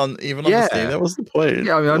vertically on the Steam? That was the point.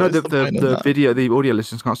 Yeah, I mean, I know the audio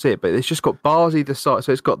listeners can't see it, but it's just got bars either side.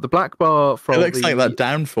 So it's got the black bar from. It looks like that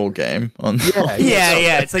Downfall game on.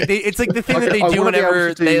 Yeah. It's like the thing that they do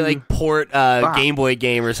whenever they like port a Game Boy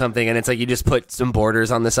game or something, and it's like you just put some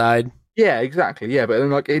borders on the side. Yeah, exactly. Yeah, but then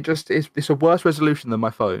like it's a worse resolution than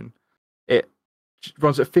my phone. It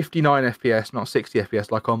runs at 59 FPS, not 60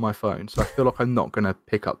 FPS, like on my phone. So I feel like I'm not going to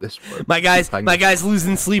pick up this. My guy's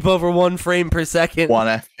losing sleep over 1 frame per second. 1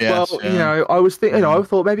 FPS. Well, I was thinking, I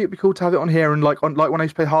thought maybe it'd be cool to have it on here and like when I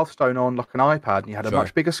used to play Hearthstone on like an iPad, and you had a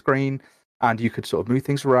much bigger screen and you could sort of move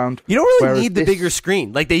things around. You don't really need the bigger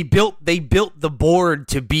screen. Like they built the board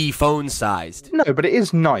to be phone sized. No, but it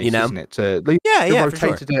is nice, isn't it?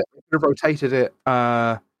 Rotated it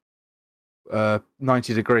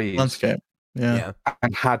 90 degrees. Landscape. Yeah,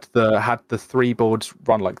 and had the 3 boards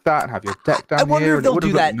run like that, and have your deck down here. I wonder if they'll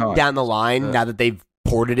do that nice. down the line now that they've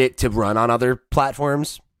ported it to run on other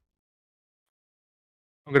platforms.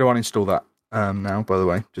 I'm going to uninstall that now. By the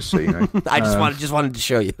way, just so you know, I just wanted to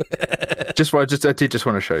show you. I just want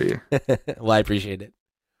to show you. Well, I appreciate it.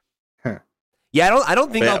 Yeah, I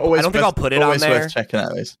don't think I'll put it on there. Worth checking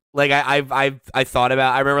out these. Like I thought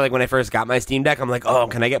about. I remember like when I first got my Steam Deck, I'm like, oh,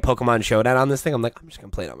 can I get Pokemon Showdown on this thing? I'm like, I'm just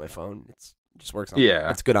gonna play it on my phone. It just works.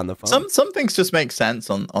 It's good on the phone. Some things just make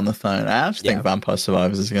sense on the phone. I actually think Vampire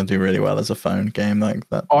Survivors is going to do really well as a phone game. Like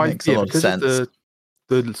that makes a lot of sense. Of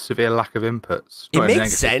the severe lack of inputs. It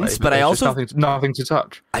makes sense, but I also nothing to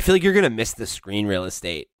touch. I feel like you're gonna miss the screen real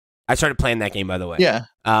estate. I started playing that game, by the way. Yeah.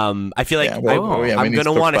 I feel like I'm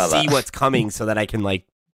gonna want to see what's coming so that I can like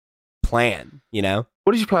plan.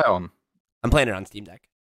 What did you play it on? I'm playing it on Steam Deck.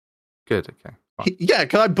 Good. Okay.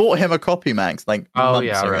 Because I bought him a copy, Max, like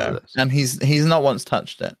months ago, and he's not once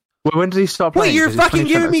touched it. Well, when did he start playing? Wait, you're fucking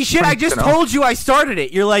giving me shit. I just told you I started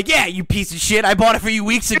it. You're like, yeah, you piece of shit. I bought it for you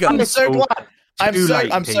weeks ago. I'm so glad.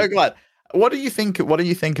 I'm so glad. What do you think? What do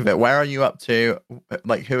you think of it? Where are you up to?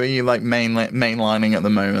 Like, who are you like mainlining at the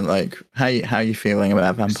moment? Like, how are you feeling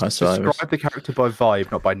about Vampire Survivors? Describe the character by vibe,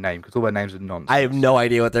 not by name, because all their names are nonsense. I have no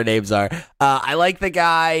idea what their names are. I like the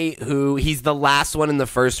guy he's the last one in the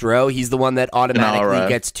first row. He's the one that automatically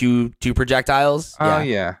gets two projectiles. Oh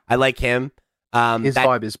yeah, I like him. His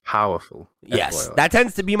vibe is powerful. Yes, that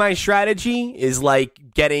tends to be my strategy. Is like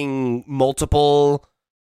getting multiple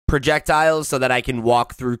projectiles so that I can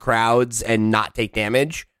walk through crowds and not take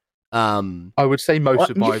damage. I would say most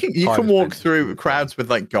of my you can walk through crowds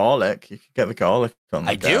with like garlic. You can get the garlic on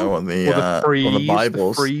the go on the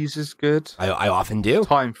Bibles. The freeze is good. I often do.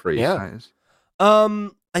 Time freeze. Yeah.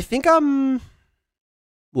 I think I'm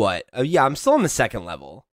what? I'm still on the second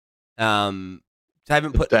level. I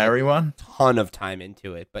haven't put a ton of time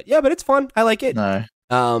into it, but it's fun. I like it. No.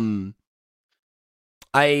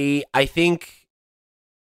 I think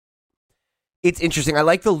it's interesting. I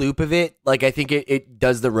like the loop of it. Like, I think it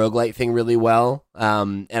does the roguelite thing really well.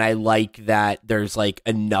 And I like that there's, like,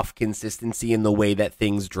 enough consistency in the way that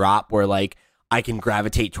things drop where, like, I can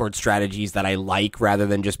gravitate towards strategies that I like rather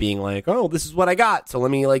than just being like, oh, this is what I got. So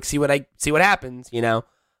let me, like, see what happens, So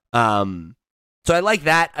I like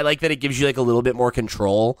that. I like that it gives you, like, a little bit more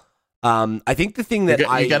control. I think the thing that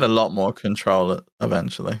you get a lot more control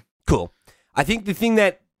eventually. Cool. I think the thing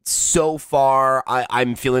that so far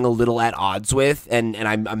I'm feeling a little at odds with, and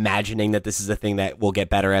I'm imagining that this is a thing that will get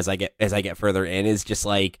better as I get further in, is just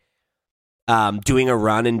like doing a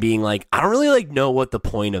run and being like, I don't really like know what the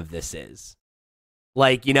point of this is.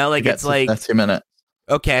 Like, it's like 30 minutes.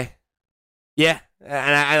 Okay. Yeah. And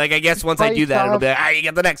I guess once I do that, it'll be like, you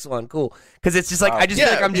get the next one. Cool. Because it's just like, I just feel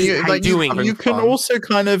like I'm just doing. You can also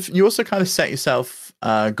kind of set yourself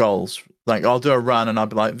goals. Like, I'll do a run and I'll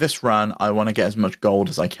be like, this run, I want to get as much gold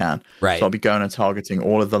as I can. Right. So I'll be going and targeting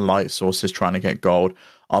all of the light sources, trying to get gold.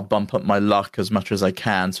 I'll bump up my luck as much as I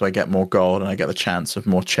can so I get more gold and I get the chance of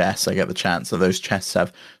more chests. I get the chance that those chests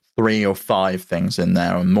have 3 or 5 things in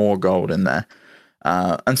there and more gold in there.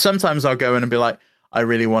 And sometimes I'll go in and be like, I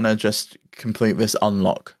really want to just complete this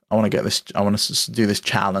unlock. I want to get this. I want to do this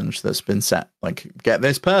challenge that's been set. Like, get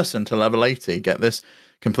this person to level 80.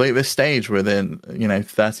 Complete this stage within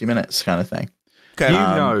 30 minutes, kind of thing. Okay.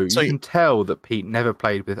 You can tell that Pete never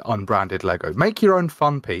played with unbranded Lego. Make your own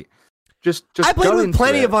fun, Pete. Just I played go with into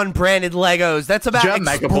plenty it. of unbranded Legos. That's about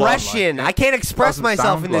expression. I can't express Doesn't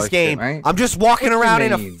myself sound in this like game. it, mate. I'm just walking What do you around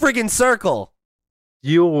in a mean? friggin' circle.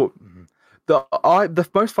 The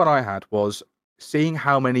most fun I had was seeing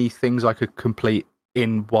how many things I could complete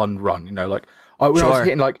in one run. When I was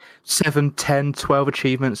hitting like 7, 10, 12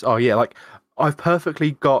 achievements. Oh yeah, like I've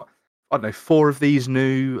perfectly got 4 of these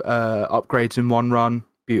new upgrades in one run.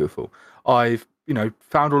 Beautiful. I've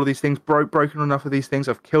found all of these things, broken enough of these things.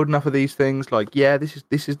 I've killed enough of these things. Like, yeah, this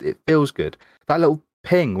is it feels good. That little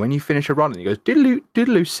ping when you finish a run and it goes diddle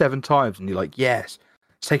diddle 7 times, and you're like, yes.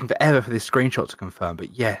 It's taken forever for this screenshot to confirm,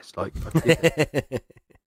 but yes, like I did it.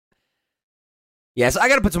 Yes, I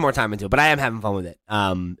got to put some more time into it, but I am having fun with it.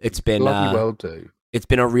 It's been Bloody well do. It's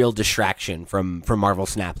been a real distraction from Marvel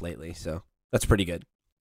Snap lately, so that's pretty good.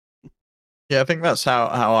 Yeah, I think that's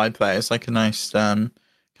how I play. It's like a nice kind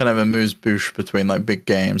of a amuse-bouche between like big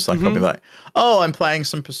games. Like I'll be like, oh, I'm playing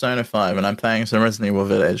some Persona 5 and I'm playing some Resident Evil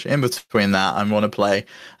Village. In between that, I want to play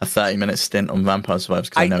a 30-minute stint on Vampire Survivors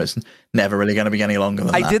because I know it's never really going to be any longer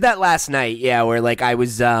than that. I did that last night, yeah, where like I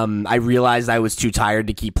was, I realized I was too tired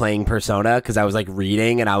to keep playing Persona because I was like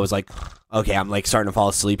reading and I was like, okay, I'm like starting to fall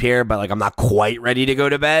asleep here, but like I'm not quite ready to go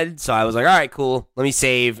to bed. So I was like, all right, cool, let me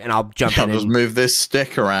save and I'll jump in. I'll just move this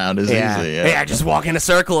stick around as easy. Yeah, just walk in a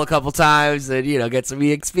circle a couple times and get some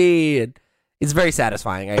EXP, and it's very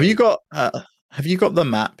satisfying. Have you got the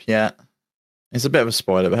map yet? It's a bit of a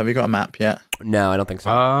spoiler, but have you got a map yet? No, I don't think so.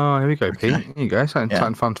 Oh, here we go, Pete. Here you go.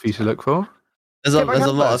 Something fun for you to look for. There's a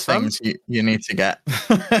lot of things you need to get.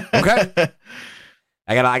 Okay.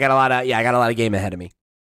 I got a lot of game ahead of me.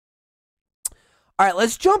 All right,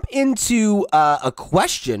 let's jump into a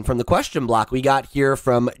question from the question block we got here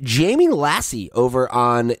from Jamie Lassie over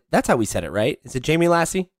on. That's how we said it, right? Is it Jamie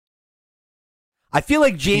Lassie? I feel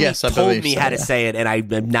like Jamie told me how to say it, and I'm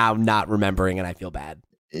now not remembering, and I feel bad.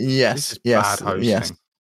 Yes. Bad hosting. Yes.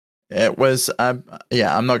 It was.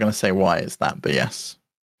 Yeah, I'm not going to say why it's that, but yes,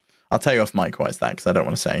 I'll tell you off mic why it's that because I don't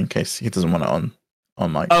want to say in case he doesn't want it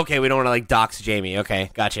on mic. Okay, we don't want to like dox Jamie.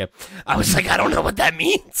 Okay, gotcha. I was like, I don't know what that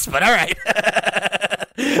means, but all right.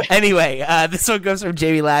 Anyway, this one comes from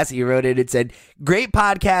Jamie Lassie. He wrote it. It said, "Great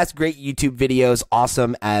podcast, great YouTube videos,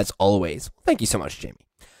 awesome as always." Thank you so much, Jamie.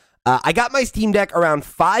 I got my Steam Deck around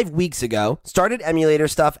 5 weeks ago, started emulator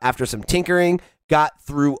stuff after some tinkering, got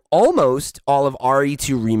through almost all of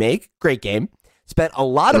RE2 Remake, great game, spent a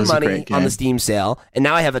lot of money on the Steam sale, and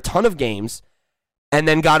now I have a ton of games, and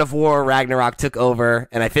then God of War Ragnarok took over,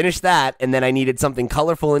 and I finished that, and then I needed something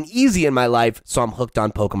colorful and easy in my life, so I'm hooked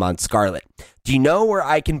on Pokemon Scarlet. Do you know where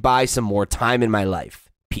I can buy some more time in my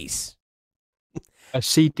life? Peace.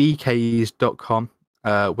 CDKs.com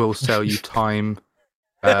will sell you time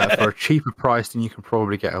for a cheaper price than you can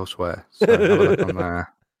probably get elsewhere. So have a look on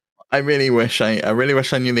there. I really wish I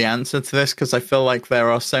knew the answer to this because I feel like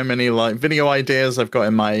there are so many like video ideas I've got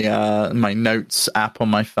in my my notes app on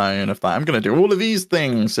my phone of like I'm gonna do all of these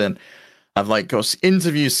things, and I've like got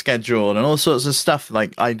interviews scheduled and all sorts of stuff,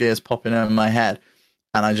 like ideas popping in my head,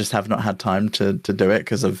 and I just have not had time to do it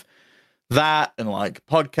because of that and like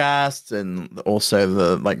podcasts and also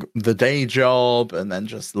the day job and then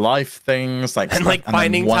just life things and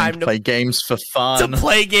finding time to play games for fun. To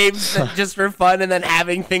play games just for fun and then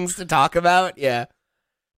having things to talk about. Yeah.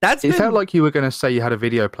 It felt like you were going to say you had a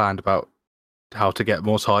video planned about how to get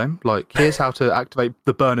more time. Like, here's how to activate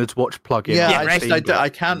the Bernard's Watch plugin. Yeah, I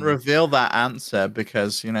can't reveal that answer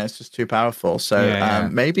because, it's just too powerful. So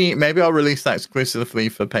maybe I'll release that exclusively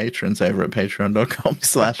for patrons over at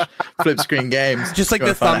patreon.com/flipscreengames. Just like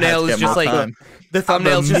the thumbnail is just like the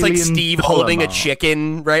thumbnail's just like Steve holding a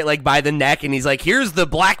chicken right like by the neck, and he's like, "Here's the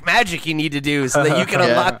black magic you need to do so that you can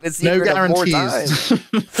unlock the secret of more time."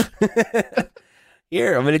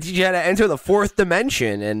 Here, I'm going to teach you how to enter the 4th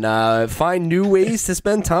dimension and find new ways to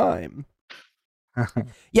spend time.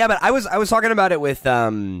 Yeah, but I was talking about it with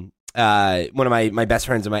one of my best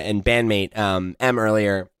friends and bandmate M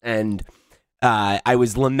earlier, and I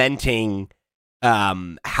was lamenting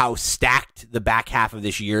how stacked the back half of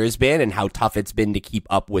this year has been and how tough it's been to keep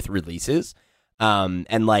up with releases.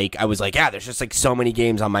 And like I was like, yeah, there's just like so many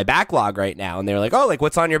games on my backlog right now, and they were like, oh, like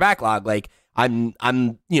what's on your backlog? Like I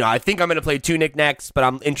think I'm going to play Tunic next, but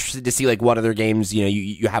I'm interested to see like what other games,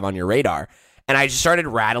 you have on your radar. And I just started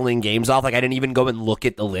rattling games off. Like I didn't even go and look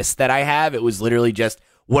at the list that I have. It was literally just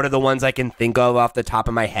what are the ones I can think of off the top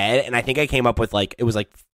of my head. And I think I came up with like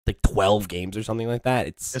 12 games or something like that.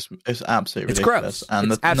 It's absolutely it's ridiculous. gross.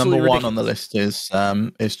 And it's the number ridiculous. one on the list is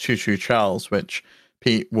Choo Choo Charles, which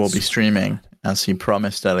Pete will be streaming as he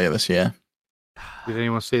promised earlier this year. Did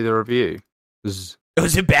anyone see the review? Was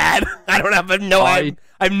it bad? I have no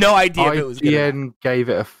idea if it was good. IGN gave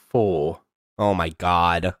it a 4. Oh my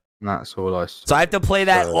god. And that's all I saw. So I have to play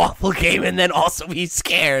that awful game and then also be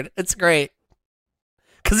scared. It's great.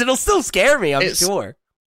 Because it'll still scare me, I'm sure.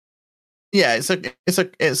 Yeah, it's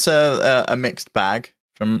a mixed bag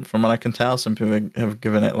from what I can tell. Some people have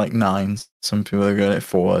given it like 9s. Some people have given it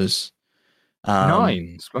 4s.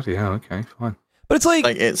 9s? Bloody hell, okay, fine. But it's like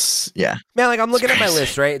man, like I'm looking at my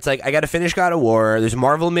list, right? It's like I got to finish God of War. There's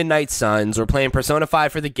Marvel Midnight Suns. We're playing Persona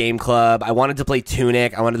 5 for the Game Club. I wanted to play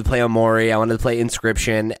Tunic. I wanted to play Omori. I wanted to play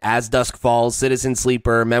Inscription, As Dusk Falls, Citizen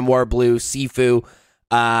Sleeper, Memoir Blue, Sifu.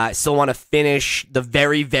 Still want to finish the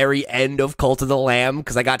very, very end of Cult of the Lamb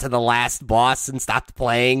because I got to the last boss and stopped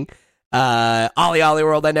playing. Ollie Ollie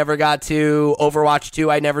World I never got to. Overwatch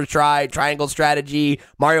 2 I never tried. Triangle Strategy.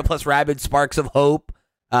 Mario plus Rabbids Sparks of Hope.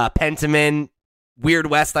 Pentiment. Weird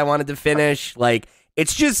West I wanted to finish. Like,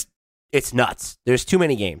 it's nuts. There's too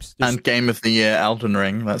many games. And Game of the Year, Elden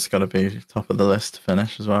Ring. That's got to be top of the list to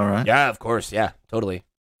finish as well, right? Yeah, of course. Yeah, totally.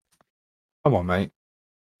 Come on, mate.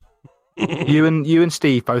 you and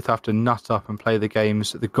Steve both have to nut up and play the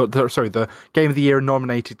games. The Game of the Year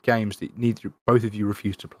nominated games that both of you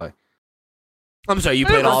refuse to play. I'm sorry, you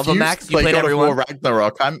played all of them, Max? You played everyone? God of War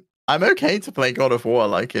Ragnarok. I'm okay to play God of War.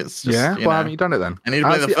 Like, it's just, why haven't you done it then? I need to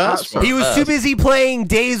play the first one. He was too busy playing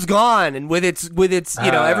Days Gone, and with its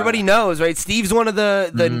everybody knows, right? Steve's one of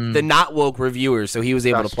the not woke reviewers, so he was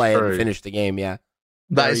able to play it and finish the game. Yeah,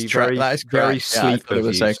 that is true. That is very correct. sleep it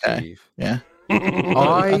was okay. Steve. Yeah,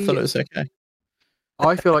 I thought it was okay.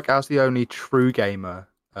 I feel like as the only true gamer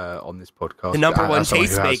on this podcast, the number one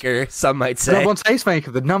tastemaker, some might say.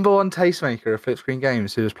 The number one tastemaker of Flip Screen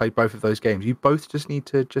Games who has played both of those games. You both just need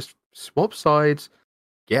to just swap sides,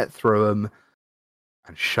 get through them,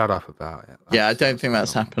 and shut up about it. I don't think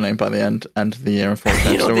that's happening by the end of the year,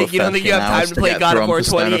 unfortunately. You don't think you have time to play God of War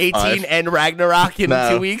 2018 and Ragnarok in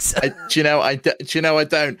 2 weeks? I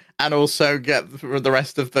don't. And also get the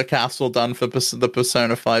rest of the castle done for the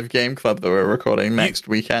Persona 5 Game Club that we're recording next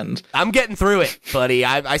weekend. I'm getting through it, buddy.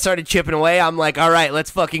 I started chipping away. I'm like, all right, let's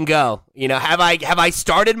fucking go. Have I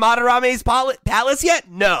started Madarame's Palace yet?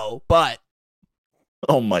 No, but...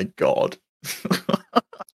 Oh my god.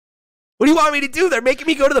 What do you want me to do? They're making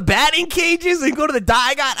me go to the batting cages and go to the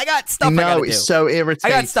I got stuff I gotta do. No, it's so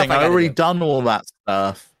irritating. I've already done all that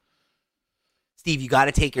stuff. Steve, you got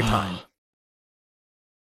to take your time.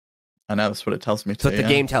 I know, that's what it tells me to. That's what the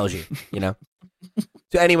game tells you,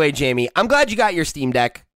 So anyway, Jamie, I'm glad you got your Steam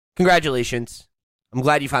Deck. Congratulations. I'm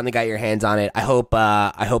glad you finally got your hands on it. I hope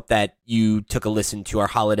that you took a listen to our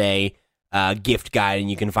holiday gift guide and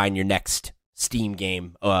you can find your next Steam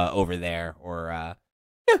game over there, or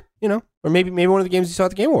or maybe one of the games you saw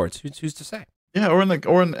at the Game Awards. Who's to say? Yeah, or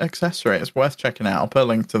an accessory. It's worth checking out. I'll put a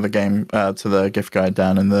link to the game to the gift guide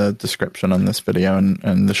down in the description on this video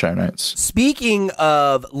and the show notes. Speaking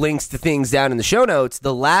of links to things down in the show notes,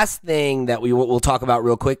 the last thing that we'll talk about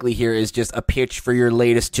real quickly here is just a pitch for your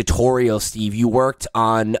latest tutorial, Steve. You worked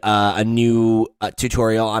on a new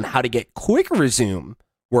tutorial on how to get Quick Resume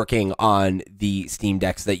working on the Steam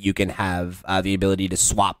Deck so that you can have the ability to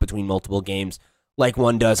swap between multiple games like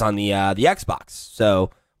one does on the Xbox.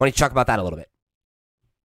 So why don't you talk about that a little bit?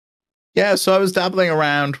 Yeah, so I was dabbling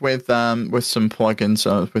around with some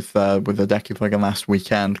plugins with a Decky plugin last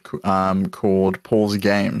weekend called Pause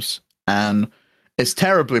Games, and it's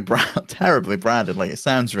terribly branded. Like, it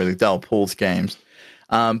sounds really dull, Pause Games.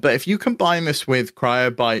 But if you combine this with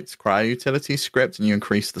CryoByte's CryoUtility script and you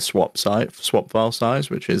increase the swap file size,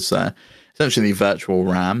 which is essentially the virtual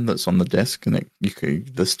RAM that's on the disk, and the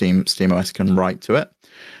SteamOS can write to it.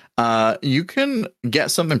 You can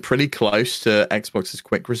get something pretty close to Xbox's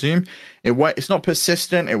Quick Resume. It's not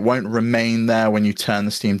persistent. It won't remain there when you turn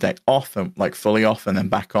the Steam Deck off, and like fully off and then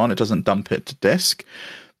back on. It doesn't dump it to disk.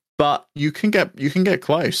 But you can get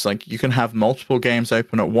close. Like, you can have multiple games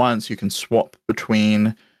open at once. You can swap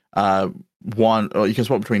between one, or you can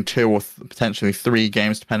swap between two or potentially three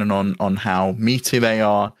games, depending on how meaty they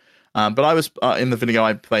are. But I was in the video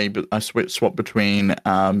I played, I swapped between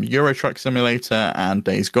Euro Truck Simulator and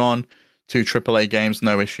Days Gone, two AAA games,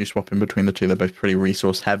 no issue swapping between the two. They're both pretty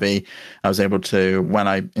resource heavy. I was able to, when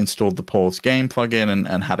I installed the Pause Game plugin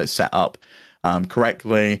and had it set up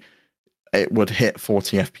correctly, it would hit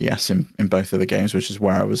 40 FPS in both of the games, which is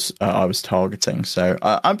where I was targeting. So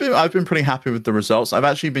I've been pretty happy with the results. I've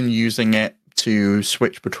actually been using it to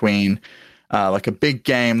switch between like a big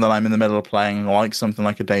game that I'm in the middle of playing, like something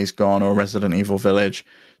like a Days Gone or Resident Evil Village,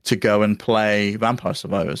 to go and play Vampire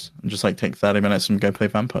Survivors and just like take 30 minutes and go play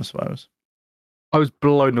Vampire Survivors. I was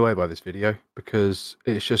blown away by this video because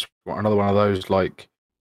it's just another one of those like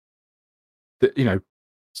that, you know,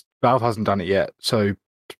 Valve hasn't done it yet, so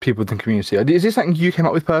people in the community. Is this something you came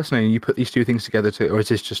up with personally and you put these two things together or is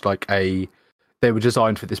this just like they were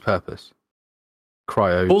designed for this purpose?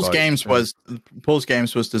 Pulse Games was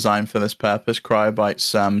designed for this purpose.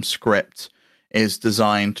 Cryobyte's script is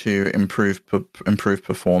designed to improve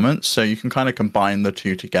performance, so you can kind of combine the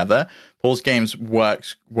two together. Pulse Games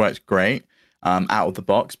works great out of the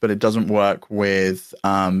box, but it doesn't work with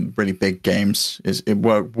really big games. It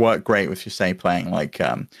work great with, you say, playing like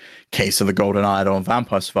Case of the Golden Idol and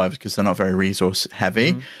Vampire Survivors because they're not very resource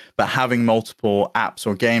heavy. Mm-hmm. But having multiple apps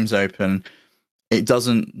or games open, it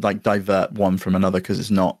doesn't like divert one from another because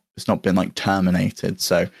it's not been like terminated.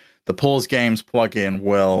 So the Pause Games plugin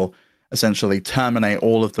will essentially terminate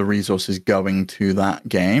all of the resources going to that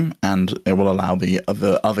game, and it will allow the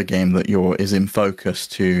other game that is in focus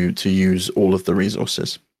to use all of the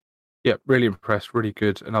resources. Yeah, really impressed. Really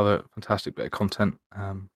good. Another fantastic bit of content.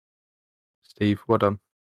 Steve, well done.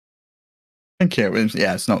 Thank you.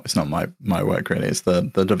 It's not my work really. It's the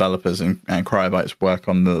developers and Cryobyte's work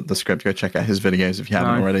on the script. Go check out his videos if you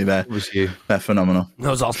haven't already. They're phenomenal. That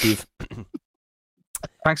was all Steve.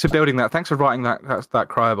 Thanks for building that. Thanks for writing that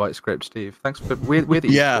Cryobyte script, Steve. Thanks for weird that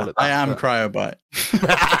you call it that, I am Cryobyte.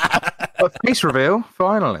 Face reveal,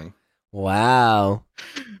 finally. Wow.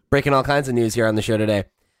 Breaking all kinds of news here on the show today.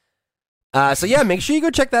 So yeah, make sure you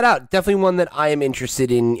go check that out. Definitely one that I am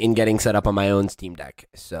interested in getting set up on my own Steam Deck.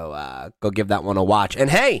 So go give that one a watch. And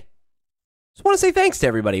hey, just want to say thanks to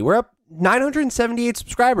everybody. We're up 978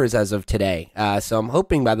 subscribers as of today. So I'm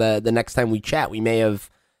hoping by the next time we chat, we may have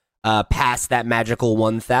passed that magical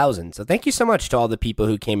 1,000. So thank you so much to all the people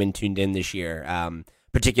who came and tuned in this year,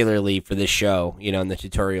 particularly for this show, and the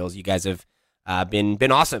tutorials. You guys have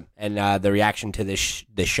been awesome. And the reaction to this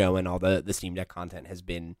show and all the Steam Deck content has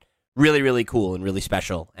been really, really cool and really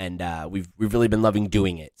special. And we've really been loving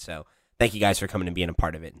doing it. So thank you guys for coming and being a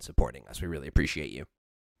part of it and supporting us. We really appreciate you.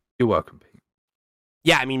 You're welcome, Pete.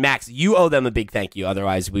 Yeah, I mean, Max, you owe them a big thank you.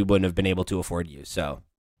 Otherwise, we wouldn't have been able to afford you. So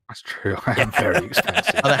that's true. I am very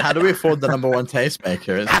expensive. How do we afford the number one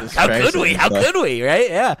tastemaker? How could we? How could we? Right?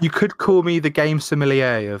 Yeah. You could call me the game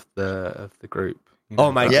sommelier of the group.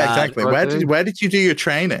 Oh my god! Yeah, exactly. Where did you do your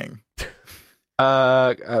training?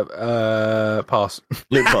 Pass.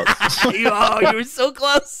 Loot pots. You were so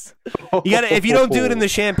close. You gotta. If you don't do it in the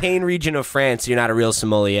Champagne region of France, you're not a real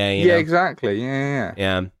sommelier. You know? Exactly. Yeah.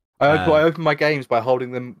 Yeah. I open my games by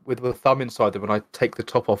holding them with a thumb inside them, and I take the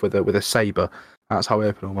top off with a saber. That's how I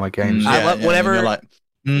open all my games. Whatever. You're like,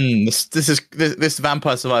 this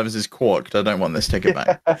Vampire Survivors is corked. I don't want this. Take it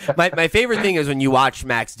back. my favorite thing is when you watch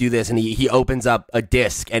Max do this, and he opens up a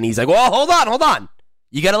disc, and he's like, "Well, hold on.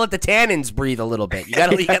 You got to let the tannins breathe a little bit. You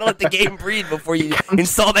got to let the game breathe before you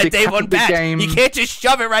install that day one patch. You can't just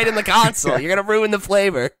shove it right in the console. You're gonna ruin the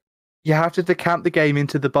flavor." You have to decant the game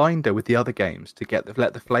into the binder with the other games to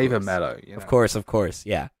let the flavor mellow. Of course,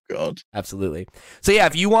 yeah. God, absolutely. So yeah,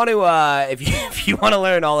 if you want to, if you want to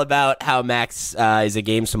learn all about how Max is a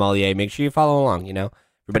game sommelier, make sure you follow along.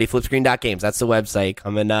 Everybody, flipscreen.games. That's the website.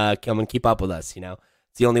 Come and keep up with us.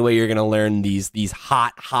 It's the only way you're gonna learn these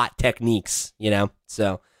hot techniques.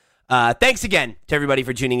 So. Thanks again to everybody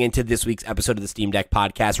for tuning into this week's episode of the Steam Deck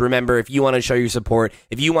Podcast. Remember, if you want to show your support,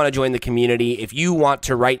 if you want to join the community, if you want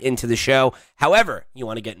to write into the show, however you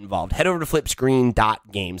want to get involved, head over to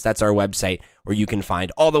flipscreen.games. That's our website where you can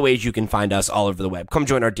find all the ways you can find us all over the web. Come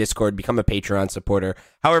join our Discord, become a Patreon supporter,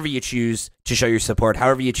 however you choose to show your support,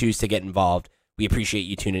 however you choose to get involved. We appreciate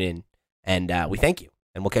you tuning in, and we thank you.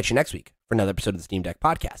 And we'll catch you next week for another episode of the Steam Deck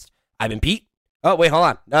Podcast. I've been Pete. Oh, wait, hold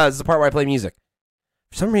on. This is the part where I play music.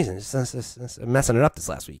 For some reason, I'm messing it up this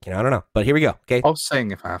last week. I don't know. But here we go. Okay. I'll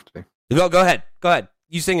sing if I have to. Go ahead.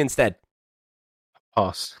 You sing instead.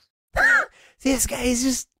 Pass. See, this guy is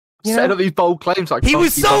just set up these bold claims like he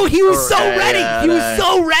was so ready. He was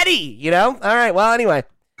so ready. All right. Well, anyway,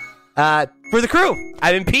 for the crew,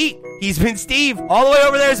 I've been Pete. He's been Steve. All the way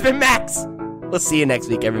over there has been Max. We'll see you next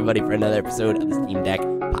week, everybody, for another episode of the Steam Deck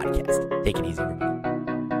Podcast. Take it easy, everybody.